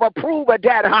hand of approval,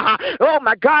 Dad. Oh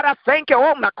my God, I thank you.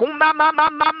 Oh my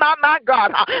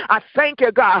God. I thank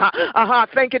you, God.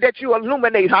 Thank you that you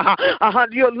illuminate.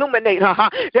 You illuminate.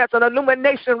 There's an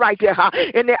illumination right there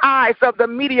in the eyes of the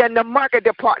media and the market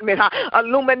department.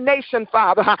 Illumination,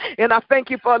 Father. And I thank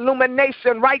you for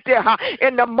illumination right there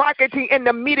in the marketing, in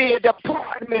the media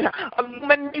department.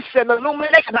 Illumination.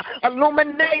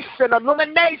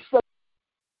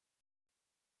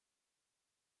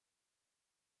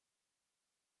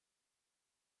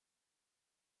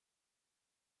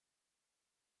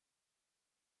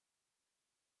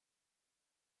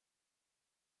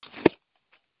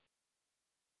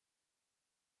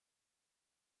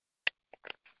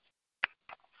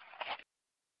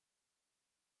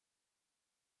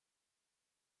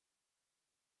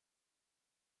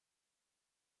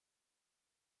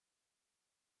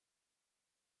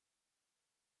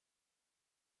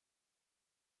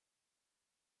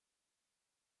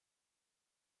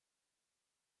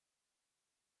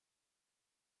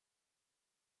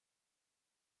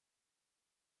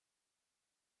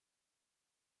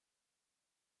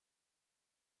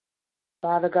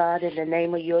 Father God, in the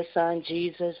name of your Son,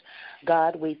 Jesus,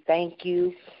 God, we thank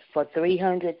you for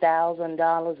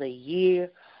 $300,000 a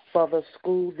year for the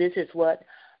school. This is what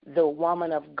the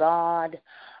woman of God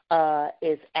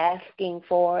is asking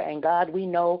for. And God, we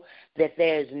know that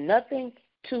there is nothing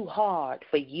too hard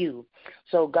for you.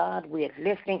 So, God, we're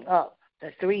lifting up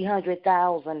the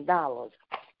 $300,000.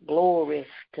 Glory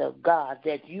to God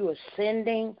that you are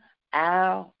sending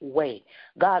our way.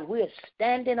 God, we're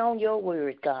standing on your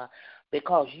word, God,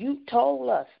 because you told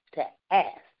us to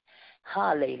ask.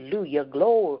 Hallelujah.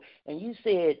 Glory. And you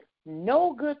said,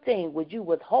 no good thing would you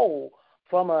withhold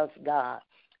from us, God.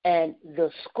 And the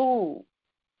school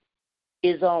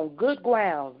is on good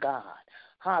ground, God.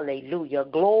 Hallelujah.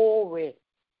 Glory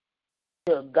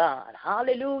to God.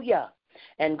 Hallelujah.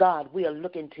 And God, we are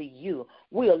looking to you.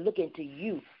 We are looking to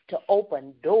you to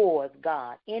open doors,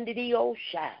 God, into the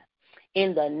ocean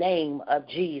in the name of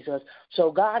Jesus.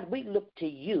 So, God, we look to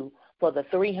you for the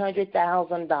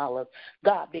 $300,000,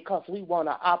 God, because we want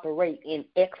to operate in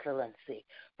excellency.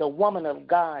 The woman of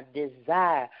God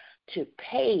desire to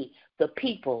pay the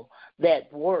people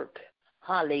that work,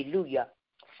 hallelujah,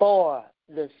 for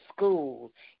the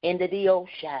school into the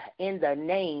ocean in the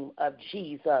name of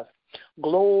Jesus.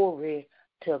 Glory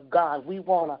to God. We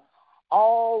want to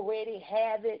already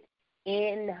have it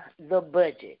in the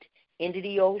budget into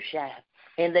the ocean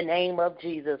in the name of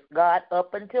Jesus. God,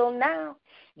 up until now,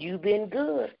 you've been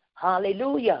good.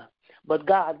 Hallelujah. But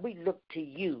God, we look to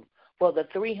you for the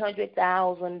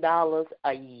 $300,000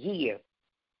 a year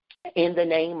in the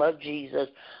name of Jesus.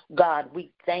 God,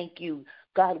 we thank you.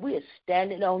 God, we are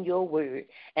standing on your word.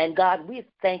 And God, we're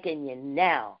thanking you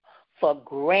now for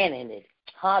granting it.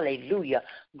 Hallelujah.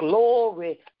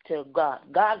 Glory to God.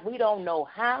 God, we don't know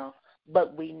how,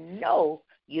 but we know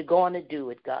you're going to do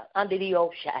it, God, under the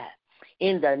ocean.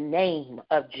 In the name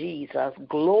of Jesus.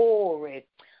 Glory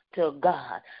to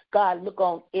God. God, look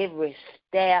on every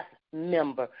staff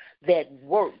member that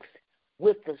works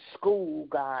with the school,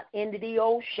 God, into the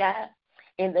ocean.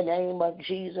 In the name of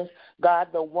Jesus. God,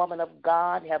 the woman of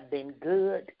God have been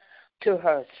good to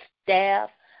her staff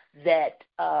that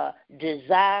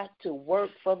desire to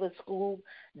work for the school,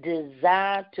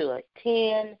 desire to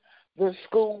attend the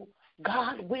school.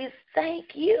 God, we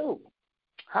thank you.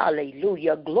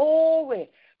 Hallelujah. Glory.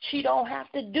 She don't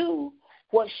have to do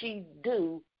what she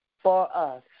do for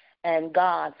us. And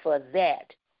God, for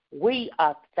that, we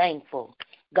are thankful.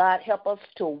 God, help us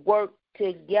to work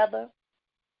together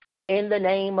in the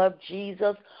name of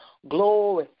Jesus.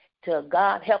 Glory to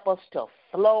God. Help us to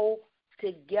flow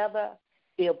together.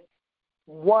 If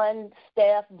one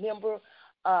staff member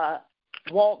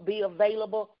won't be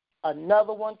available,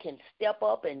 another one can step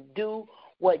up and do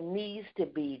what needs to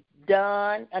be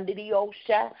done under the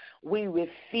ocean. We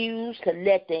refuse to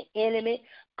let the enemy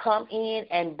come in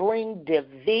and bring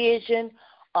division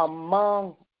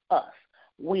among us.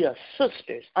 We are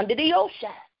sisters under the ocean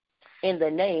in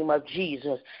the name of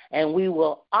Jesus, and we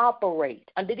will operate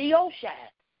under the ocean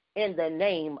in the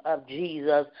name of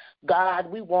Jesus. God,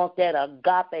 we want that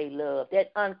agape love,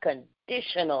 that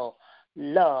unconditional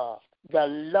love, the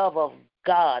love of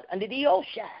God under the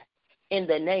ocean in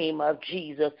the name of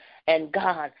Jesus. And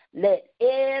God, let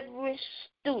every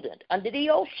student under the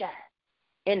ocean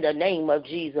in the name of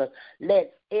Jesus,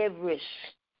 let every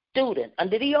student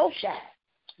under the ocean,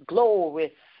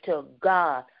 glory to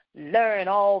God, learn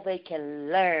all they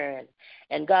can learn.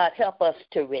 And God, help us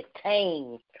to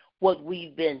retain what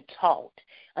we've been taught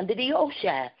under the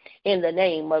ocean in the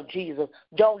name of Jesus.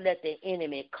 Don't let the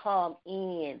enemy come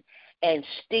in and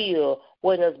steal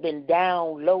what has been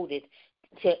downloaded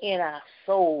in our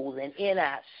souls and in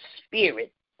our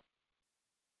spirit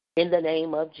in the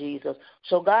name of Jesus.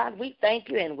 So, God, we thank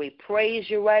you and we praise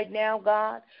you right now,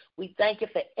 God. We thank you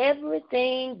for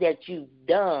everything that you've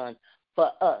done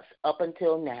for us up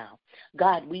until now.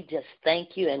 God, we just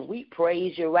thank you and we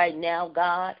praise you right now,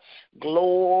 God.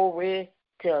 Glory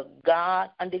to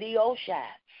God under the ocean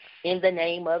in the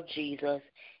name of Jesus.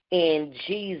 In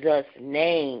Jesus'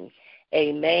 name,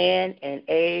 amen and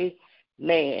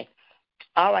amen.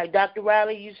 All right, Dr.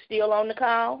 Riley, you still on the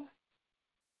call?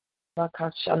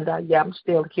 Yeah, I'm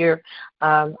still here.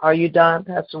 Are you done,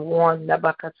 Pastor Warren?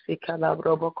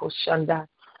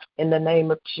 In the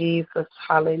name of Jesus,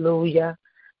 hallelujah.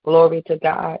 Glory to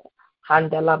God. Are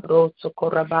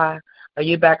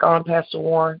you back on, Pastor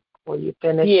Warren? Or you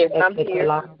finished? Yes, I'm here.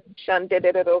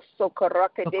 Shandedero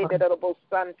socorroque de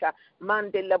Santa,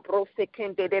 Mandela Brose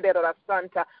Kendedera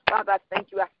Santa. Father, I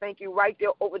thank you. I thank you right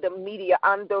there over the media,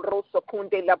 Ando Rosa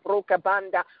Kunde La Broca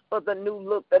Banda, for the new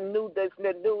look, the newness,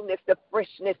 the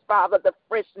freshness, Father, the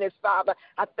freshness, Father.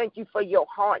 I thank you for your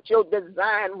heart, your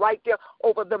design right there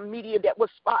over the media that will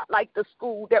spotlight the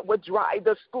school, that will drive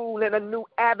the school in a new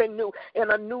avenue,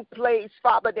 in a new place,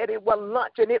 Father, that it will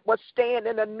launch and it will stand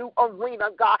in a new arena,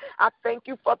 God. I thank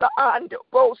you for the Ando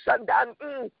Rosa.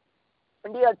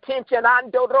 the attention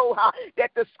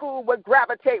that the school would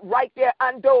gravitate right there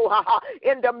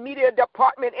in the media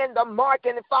department, in the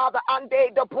marketing, Father, I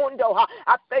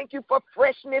thank you for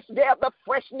freshness there, the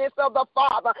freshness of the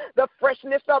Father, the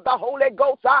freshness of the Holy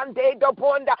Ghost.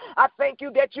 I thank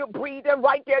you that you're breathing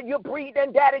right there, you're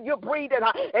breathing, Daddy, you're breathing,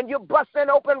 and you're busting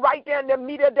open right there in the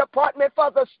media department for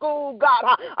the school,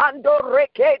 God.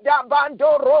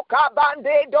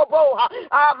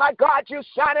 My God, you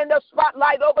shining the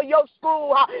spotlight over your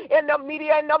school in the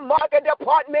media, in the market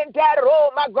department, Dad.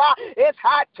 Oh, my God, it's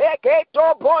high tech.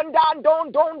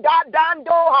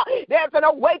 There's an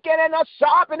awakening, a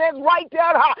sharpening right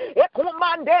there.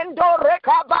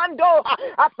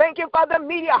 I thank you for the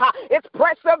media. It's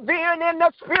persevering in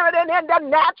the spirit and in the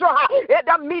natural. In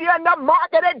the media, in the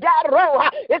market,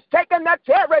 it's taking the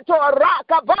territory.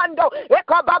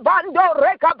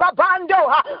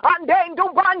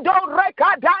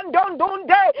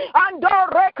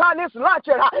 And it's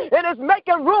launching, and it's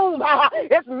making room.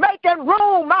 It's making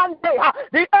room.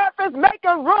 The earth is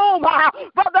making room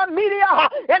for the media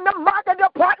in the market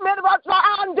department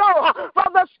for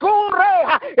the school.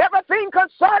 Everything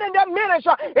concerning the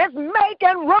ministry is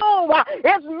making room.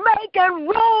 It's making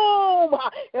room.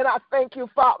 And I thank you,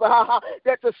 Father,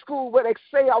 that the school would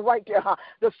excel right there.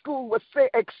 The school would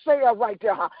excel right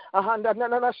there.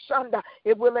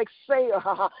 It will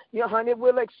excel. It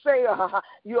will excel.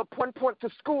 You're point to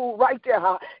school right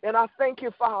there. And I thank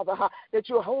you, Father, that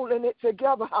you're holding it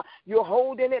together. You're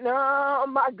holding it. Oh,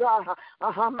 my God.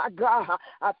 My God.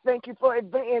 I thank you for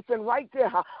advancing right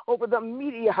there over the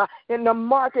media in the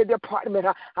market department.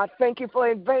 I thank you for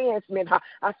advancement.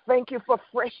 I thank you for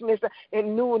freshness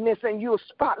and newness, and you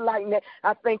spotlighting it.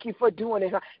 I thank you for doing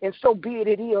it. And so be it.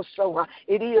 It is so.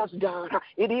 It is done.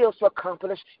 It is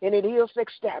accomplished, and it is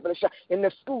established. And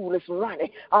the school is running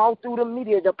all through the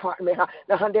media department.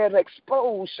 There's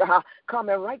exposure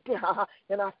coming right there.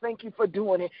 And I thank you for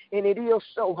doing it. And it is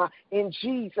so. In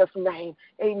Jesus' name.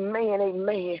 Amen.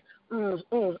 Amen.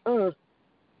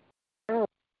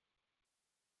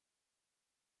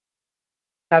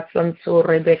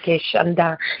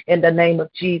 In the name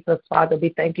of Jesus, Father,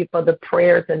 we thank you for the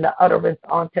prayers and the utterance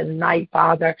on tonight,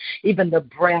 Father, even the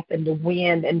breath and the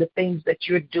wind and the things that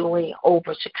you're doing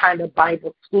over Shekinah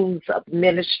Bible Schools of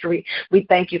Ministry. We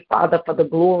thank you, Father, for the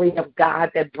glory of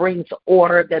God that brings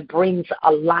order, that brings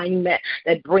alignment,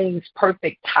 that brings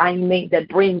perfect timing, that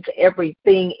brings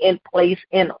everything in place,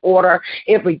 in order,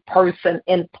 every person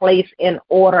in place, in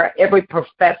order, every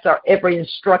professor, every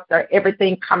instructor,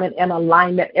 everything coming in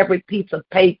alignment, every piece of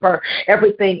paper,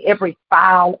 everything, every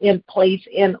file in place,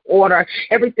 in order,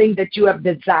 everything that you have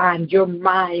designed, your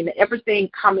mind, everything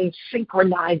coming,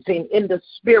 synchronizing in the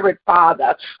spirit,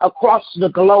 Father, across the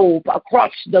globe,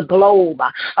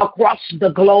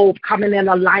 coming in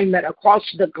alignment across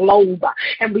the globe.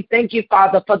 And we thank you,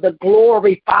 Father, for the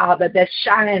glory, Father, that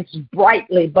shines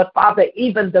brightly, but Father,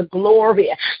 even the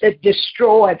glory that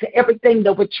destroys everything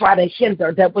that would try to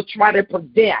hinder, that would try to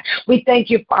prevent. We thank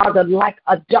you, Father, like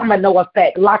a domino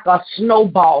effect, like a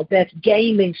snowball that's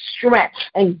gaining strength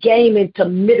and gaining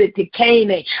timidity,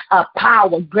 gaining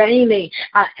power, gaining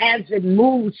as it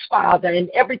moves, Father, and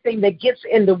everything that gets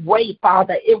in the way,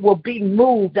 Father, it will be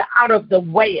moved out of the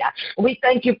way. We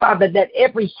thank you, Father, that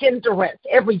every hindrance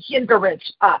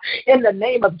in the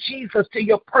name of Jesus to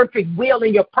your perfect will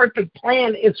and your perfect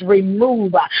plan is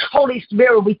removed. Holy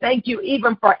Spirit, we thank you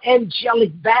even for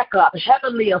angelic backup,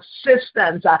 heavenly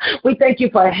assistance. We thank you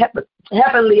for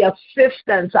heavenly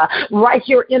assistance right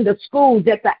here in the school,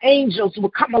 that the angels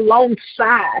will come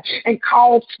alongside and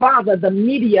cause, Father, the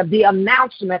media, the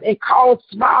announcement, and cause,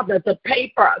 Father, the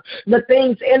paper, the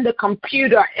things in the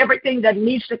computer, everything that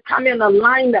needs to come in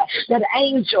alignment, that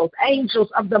angels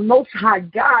of the Most High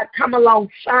God come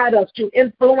alongside us to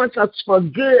influence us for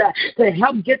good, to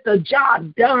help get the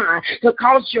job done, to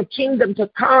cause your kingdom to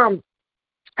come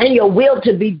and your will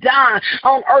to be done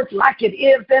on earth like it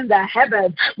is in the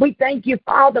heavens. We thank you,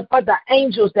 Father, for the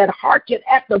angels that hearken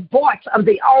at the voice of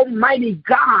the Almighty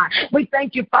God. We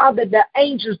thank you, Father, the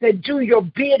angels that do your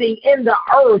bidding in the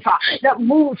earth, that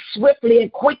move swiftly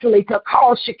and quickly to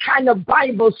cause Shekinah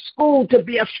Bible School to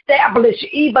be established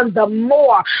even the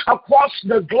more across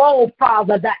the globe,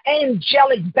 Father, the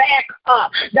angelic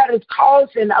backup that is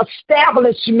causing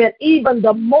establishment even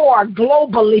the more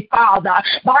globally, Father,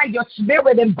 by your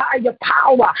Spirit and and by your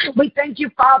power. We thank you,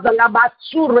 Father.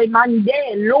 Labasure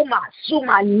mande luma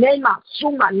suma nema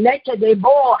suma neke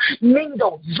debo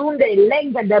mindo zunde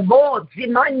lenga debo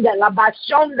zimanda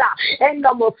labashonda and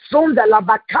mosunda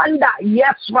labakanda.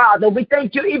 Yes, Father. We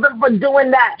thank you even for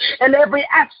doing that in every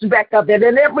aspect of it,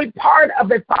 in every part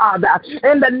of it, Father.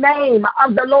 In the name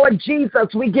of the Lord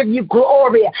Jesus, we give you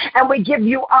glory and we give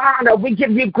you honor. We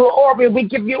give you glory. We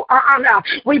give you honor.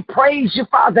 We praise you,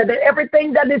 Father, that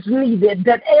everything that is needed,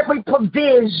 that every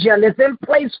provision is in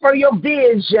place for your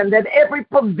vision, that every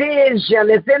provision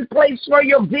is in place for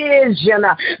your vision.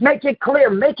 Make it clear,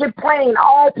 make it plain.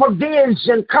 All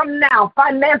provision come now.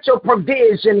 Financial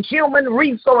provision, human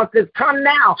resources come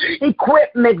now.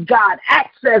 Equipment, God,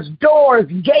 access, doors,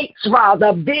 gates,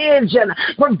 Father, vision,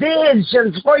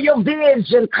 provisions for your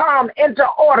vision come into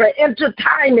order, into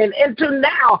timing, into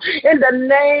now, in the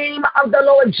name of the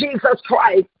Lord Jesus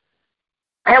Christ.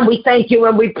 And we thank you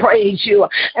and we praise you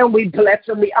and we bless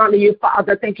and we honor you,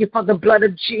 Father. Thank you for the blood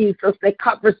of Jesus that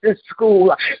covers this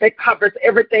school, that covers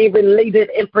everything related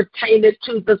and pertaining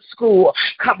to the school,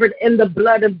 covered in the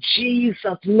blood of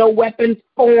Jesus. No weapon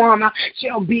form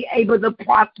shall be able to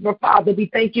prosper, Father. We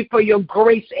thank you for your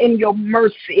grace and your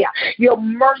mercy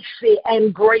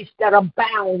and grace that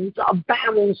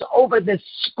abounds over this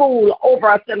school, over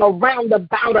us and around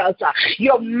about us.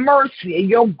 Your mercy,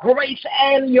 your grace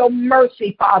and your mercy,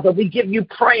 Father. We give you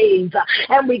praise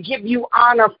and we give you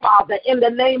honor, Father, in the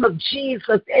name of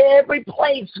Jesus. Every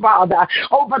place, Father,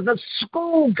 over the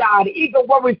school, God, even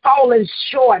where we've fallen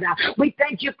short. We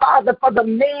thank you, Father, for the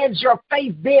measure of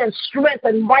faith being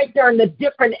strengthened right there in the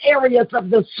different areas of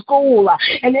the school.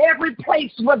 And every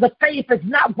place where the faith is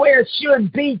not where it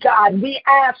should be, God, we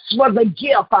ask for the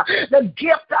gift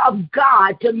of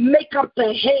God to make up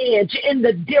the hedge in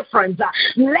the difference.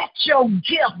 Let your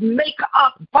gift make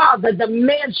up, Father, the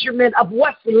measurement of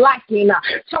what's lacking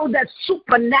so that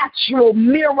supernatural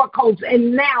miracles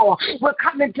and now will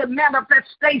come into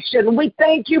manifestation. We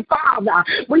thank you, Father.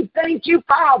 We thank you,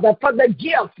 Father, for the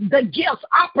gifts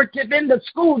operative in the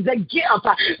school, the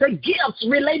gifts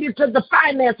related to the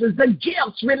finances, the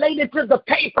gifts related to the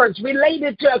papers,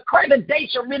 related to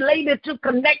accreditation, related to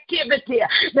connectivity,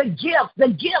 the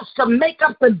gifts to make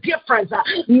up the difference,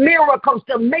 miracles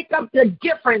to make up the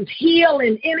difference,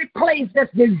 healing any place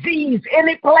that's diseased,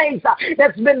 any place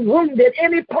that's been wounded,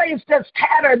 any place that's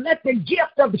tattered. Let the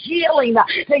gift of healing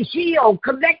to heal,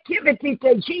 connectivity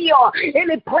to heal,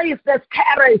 any place that's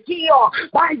tattered, heal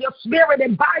by your spirit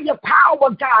and by your power,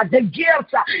 God. The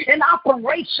gifts in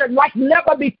operation like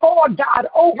never before, God,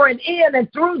 over and in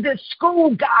and through this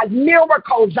school, God.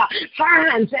 Miracles,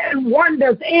 signs and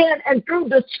wonders in and through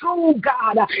the school,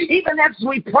 God. Even as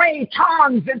we pray,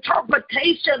 tongues,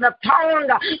 interpretation of tongue,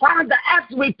 Father,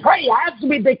 as we pray, as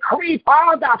we decree,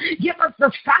 Father, give us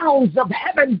the sounds of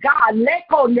heaven, God.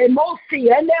 Leko nemosi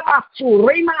enema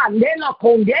surima nela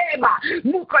kondema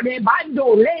muka de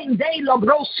bando lende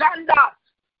lobrosanda.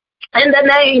 In the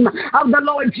name of the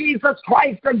Lord Jesus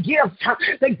Christ, the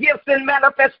gifts and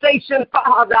manifestation,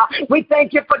 Father. We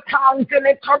thank you for tongues and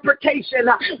interpretation.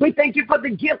 We thank you for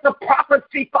the gift of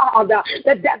prophecy, Father,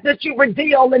 that you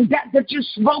reveal and that you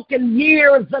spoken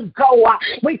years ago.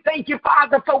 We thank you,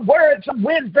 Father, for words of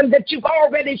wisdom that you've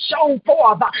already shown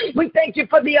forth. We thank you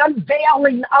for the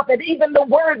unveiling of it, even the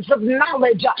words of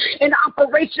knowledge in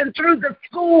operation through the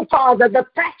school, Father, the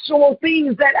factual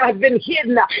things that have been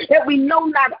hidden, that we know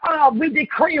not of. We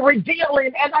decree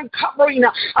revealing and uncovering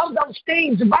of those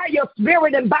things by your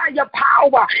spirit and by your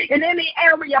power in any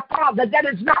area, Father, that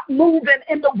is not moving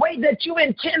in the way that you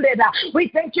intended. We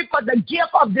thank you for the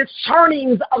gift of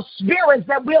discerning of spirits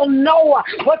that we'll know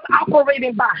what's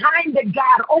operating behind it,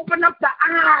 God. Open up the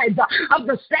eyes of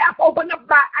the staff. Open up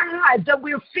the eyes that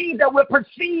we'll see, that we'll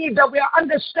perceive, that we'll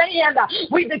understand.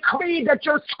 We decree that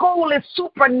your school is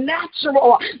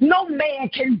supernatural. No man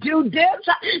can do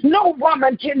this. No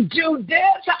woman can do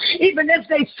this, even if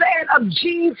they said of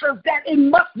Jesus that it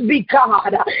must be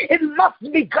God. It must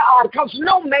be God, because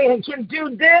no man can do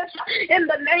this. In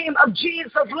the name of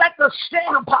Jesus, let the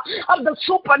stamp of the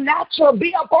supernatural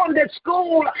be upon this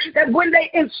school, that when they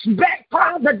inspect,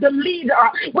 Father, the leader,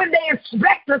 when they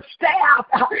inspect the staff,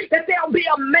 that they'll be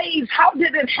amazed. How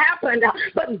did it happen?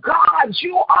 But God,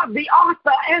 you are the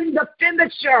author and the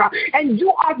finisher, and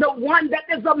you are the one that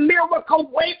is a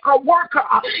miracle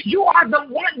worker. You are the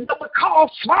one that would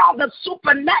cause, Father,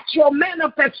 supernatural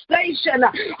manifestation.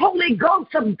 Holy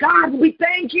Ghost of God, we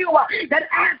thank you that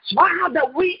as, Father,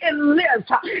 we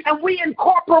enlist and we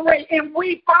incorporate and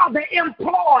we, Father,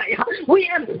 employ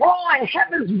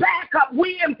heaven's backup.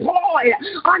 We employ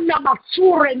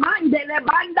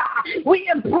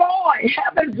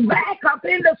heaven's backup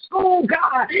in the school,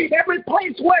 God. Every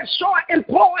place where it's short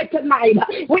employed tonight,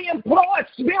 we employ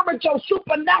spiritual,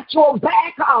 supernatural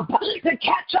backup to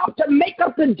catch up, to make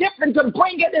up the difference, to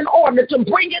bring it in order, to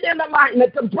bring it in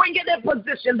alignment, to bring it in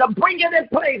position, to bring it in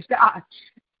place, God.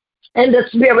 In the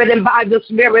spirit and by the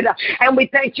spirit. And we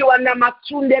thank you and the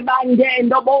Matsunde Bande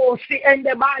and the Mosi and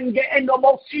the Bande and the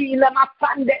Mosi and the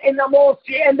Masande and the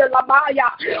Mosi and the Labaya,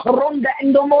 Ronda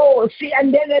and the Mosi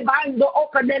and then the Bando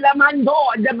Oka de la Mando,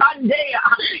 the Bandea,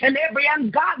 and every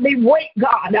ungodly weight,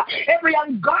 God, every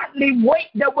ungodly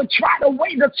weight that would try to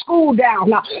weigh the school down,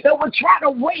 that would try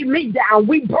to weigh me down.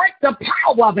 We break the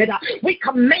power of it. We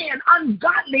command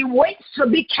ungodly weights to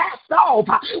be cast off.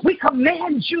 We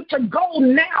command you to go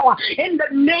now. In the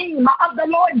name of the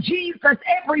Lord Jesus,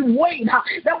 every weight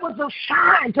that was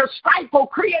assigned to stifle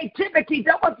creativity,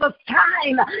 that was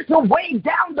assigned to weigh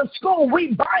down the school,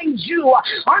 we bind you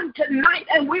on tonight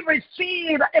and we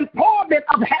receive employment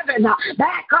of heaven,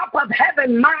 backup of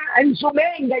heaven.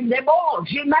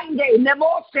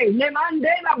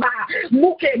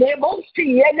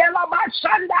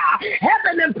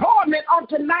 Heaven employment on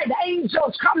tonight.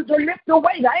 Angels come to lift the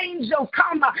weight. Angels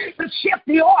come to shift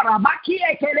the order.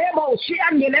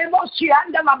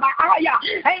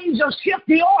 Angels shift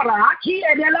the order.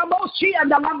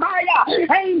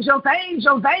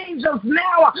 Angels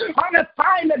now on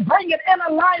assignment. Bring it in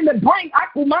alignment. Bring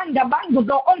Akumanda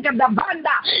Bango Onga the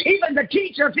Banda. Even the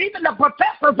teachers, even the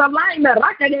professors alignment.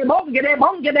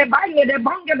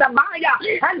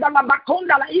 And the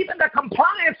Bakunda, even the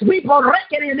compliance people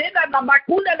reckon in the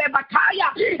Bakunda Bakaya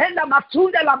and the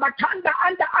Masunda La Bakanda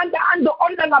and the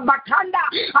La Bakanda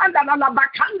and the La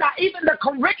Bakanda, even the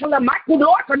curriculum,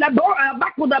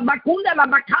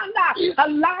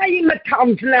 alignment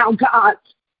comes now, God.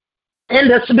 In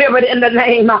the spirit, in the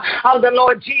name of the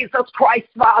Lord Jesus Christ,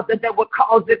 Father, that will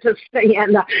cause it to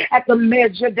stand at the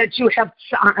measure that you have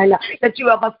signed, that you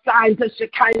have assigned to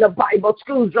Shekinah Bible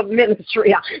Schools of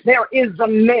Ministry. There is a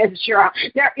measure.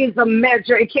 There is a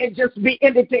measure. It can't just be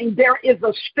anything. There is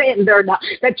a standard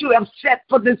that you have set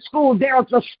for the school. There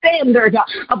is a standard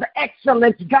of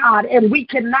excellence, God, and we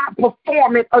cannot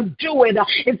perform it or do it.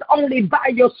 It's only by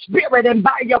your spirit and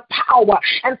by your power.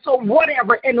 And so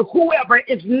whatever and whoever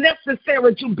is necessary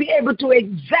to be able to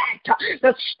exact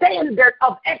the standard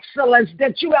of excellence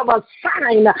that you have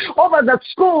assigned over the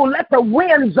school, let the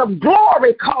winds of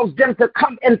glory cause them to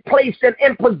come in place and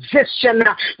in position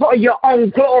for your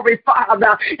own glory,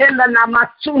 Father. In the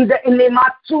Namasunda, in the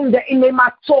Matsunda, in the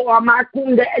Matsoa,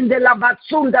 Makunda, in the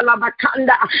Labasunda,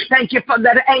 Labakanda. Thank you for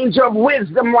that angel of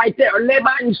wisdom right there.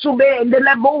 Leban Sube, the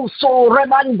Lebuso,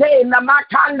 Rebande,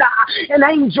 Namakanda, an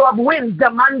angel of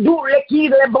wisdom. Mandure,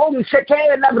 Lebon,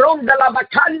 Seke, Lebron.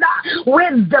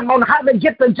 Wisdom on how to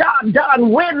get the job done,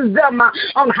 wisdom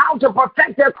on how to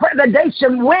perfect their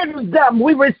accreditation, wisdom,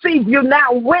 we receive you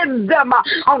now, wisdom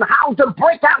on how to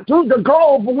break out through the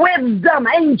globe, wisdom,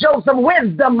 angels of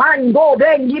wisdom, in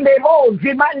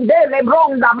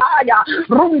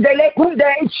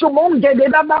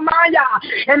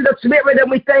the spirit, and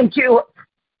we thank you.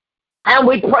 And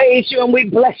we praise you and we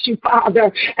bless you,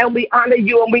 Father, and we honor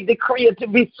you and we decree it to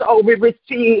be so. We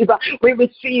receive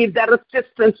that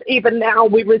assistance even now.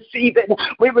 We receive it.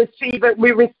 We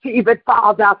receive it,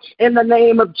 Father, in the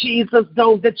name of Jesus.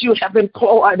 Those that you have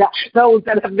employed, those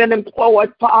that have been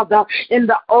employed, Father, in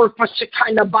the earth for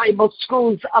Shekinah Bible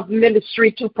Schools of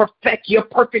Ministry to perfect your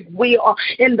perfect will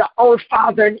in the earth,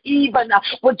 Father, and even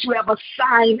what you have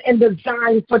assigned and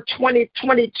designed for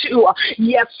 2022.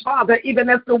 Yes, Father, even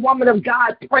as the woman of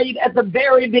God prayed at the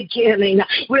very beginning.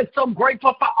 We're so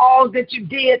grateful for all that you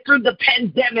did through the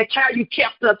pandemic, how you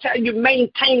kept us, how you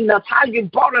maintained us, how you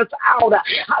brought us out,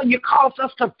 how you caused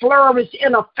us to flourish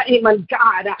in a famous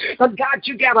God. But God,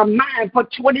 you got a mind for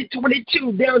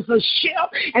 2022. There's a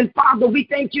shift, and Father, we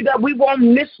thank you that we won't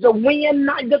miss the wind,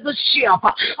 neither the shift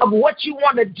of what you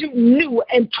want to do new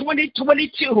in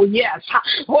 2022. Yes,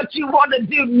 what you want to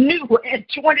do new in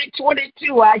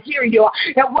 2022. I hear you.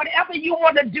 And whatever you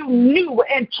want to do new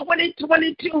in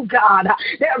 2022, God.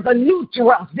 There's a new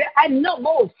trust. There's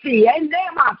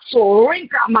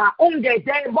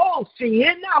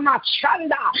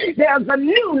a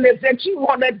newness that you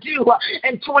want to do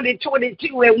in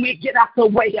 2022, and we get out the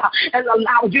way and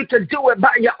allow you to do it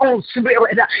by your own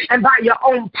spirit and by your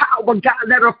own power, God.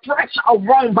 Let a fresh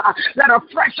aroma, let a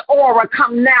fresh aura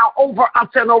come now over us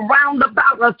and around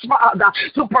about us, Father,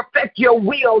 to perfect your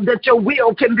will, that your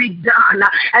will can be done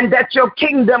and that your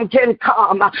kingdom can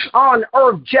come on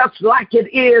earth just like it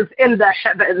is in the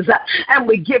heavens. And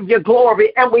we give you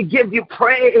glory and we give you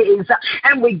praise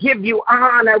and we give you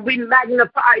honor. We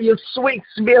magnify you, sweet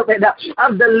spirit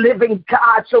of the living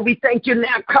God. So we thank you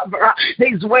now. Cover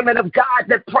these women of God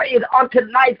that prayed on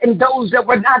tonight and those that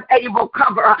were not able.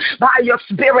 Cover by your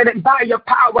spirit and by your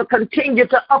power. Continue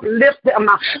to uplift them,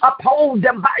 uphold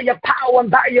them by your power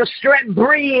and by your strength.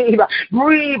 Breathe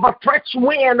a fresh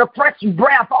wind, a fresh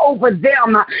breath over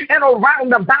them and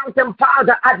around about them,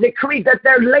 Father. I decree that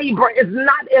their labor is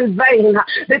not in vain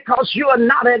because you are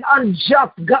not an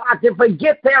unjust God to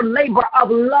forget their labor of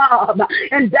love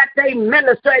and that they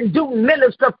minister and do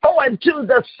minister for and to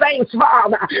the saints,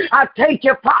 Father. I thank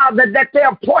you, Father, that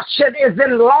their portion is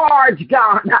enlarged,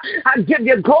 God. I give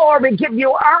you glory, give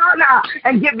you honor,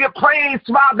 and give you praise,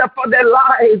 Father, for their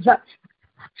lives.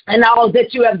 And all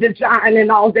that you have designed and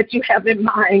all that you have in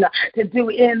mind to do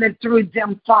in and through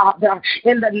them, Father.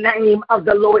 In the name of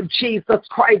the Lord Jesus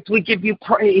Christ, we give you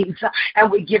praise and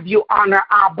we give you honor.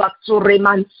 Abba,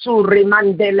 Suriman,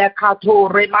 Surimandele Kato,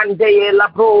 Remande la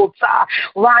Brosa,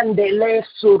 Randele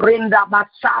Surinda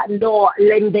Basando,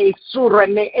 Lende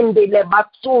Sureme, Endele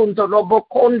Basundo,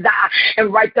 Roboconda.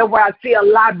 And right there where I see a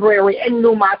library,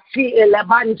 Enuma, Si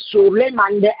Elebansu,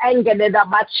 Lemande, Engede,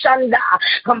 Bachanda,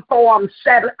 conform,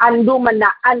 set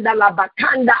Andumana Andala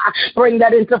Bakanda. Bring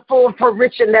that into full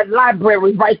fruition, that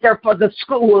library right there for the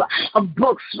school of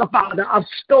books, Father, of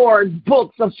stored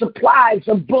books, of supplies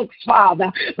of books,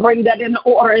 Father. Bring that in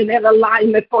order and in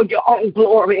alignment for your own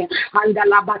glory.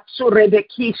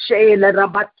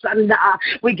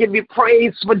 We give you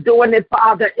praise for doing it,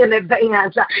 Father, in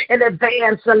advance. In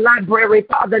advance, the library,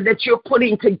 Father, that you're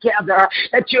putting together,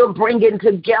 that you're bringing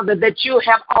together, that you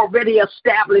have already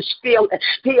established. Fill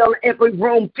every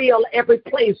room, fill every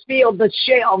place, fill the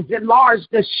shelves, enlarge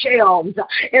the shelves,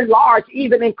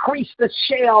 even increase the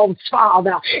shelves,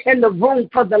 Father, in the room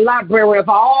for the library of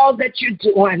all that you're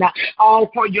doing, all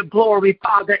for your glory,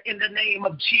 Father, in the name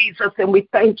of Jesus. And we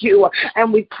thank you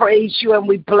and we praise you and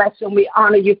we bless and we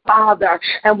honor you, Father,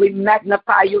 and we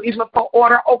magnify you even for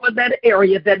order over that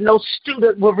area, that no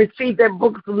student will receive their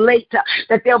books late,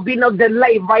 that there'll be no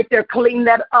delay right there. Clean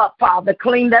that up, Father.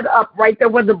 Clean that up right there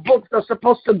where the books are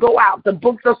supposed to go out. The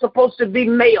books are supposed to be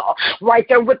mailed right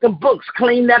there with the books.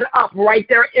 Clean that up right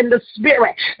there in the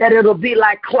spirit, that it'll be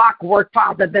like clockwork,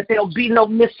 Father, that there'll be no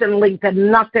missing link, that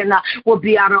nothing will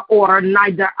be out of order,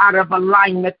 neither out of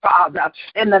alignment, Father,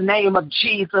 in the name of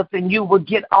Jesus. And you will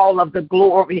get all of the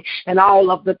glory and all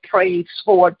of the praise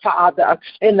for it, Father,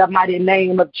 in the mighty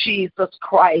name of Jesus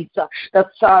Christ, the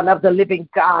Son of the living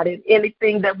God. And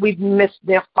anything that we've missed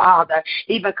there, Father,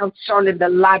 even concerning the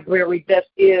library that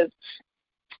is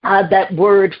that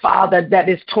word, Father, that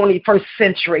is 21st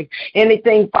century.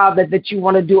 Anything, Father, that you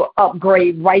want to do an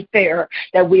upgrade right there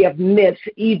that we have missed,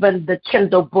 even the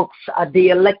Kindle books, the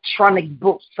electronic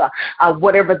books,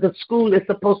 whatever the school is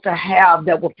supposed to have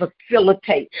that will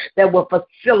facilitate that will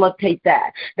facilitate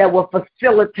that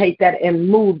and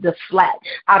move the slack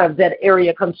out of that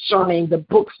area concerning the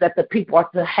books that the people are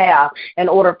to have in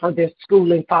order for their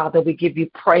schooling, Father. We give you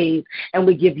praise and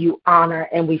we give you honor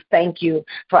and we thank you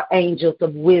for angels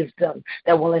of wisdom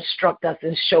that will instruct us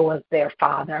and show us there,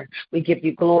 Father. We give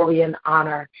you glory and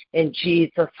honor in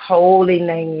Jesus' holy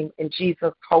name. In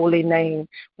Jesus' holy name,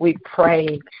 we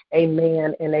pray.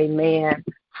 Amen and amen.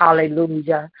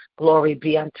 Hallelujah. Glory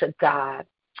be unto God.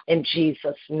 In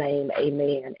Jesus' name,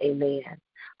 amen. Amen.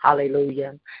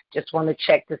 Hallelujah. Just want to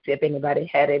check to see if anybody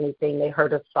had anything they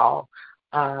heard us all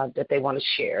that they want to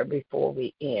share before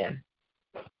we end.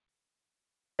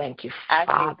 Thank you,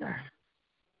 Father.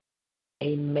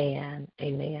 Amen.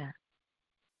 Amen.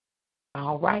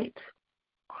 All right.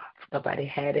 If nobody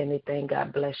had anything,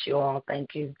 God bless you all.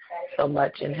 Thank you so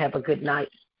much and have a good night.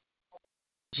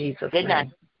 Jesus' name. Good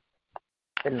night.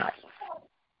 Good night.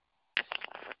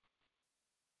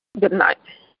 Good night.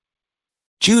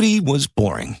 Judy was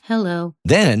boring. Hello.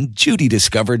 Then Judy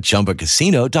discovered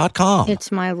ChumbaCasino.com.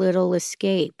 It's my little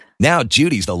escape. Now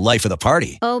Judy's the life of the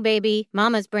party. Oh, baby,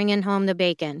 mama's bringing home the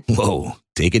bacon. Whoa,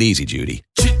 take it easy, Judy.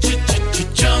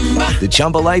 The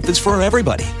Chumba life is for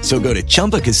everybody. So go to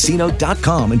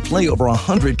ChumbaCasino.com and play over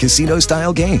 100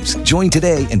 casino-style games. Join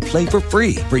today and play for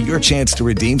free for your chance to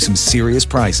redeem some serious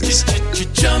prizes.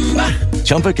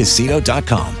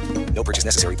 ChumbaCasino.com. No purchase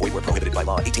necessary. Void where prohibited by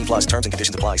law. 18+ terms and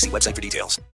conditions apply. See website for details.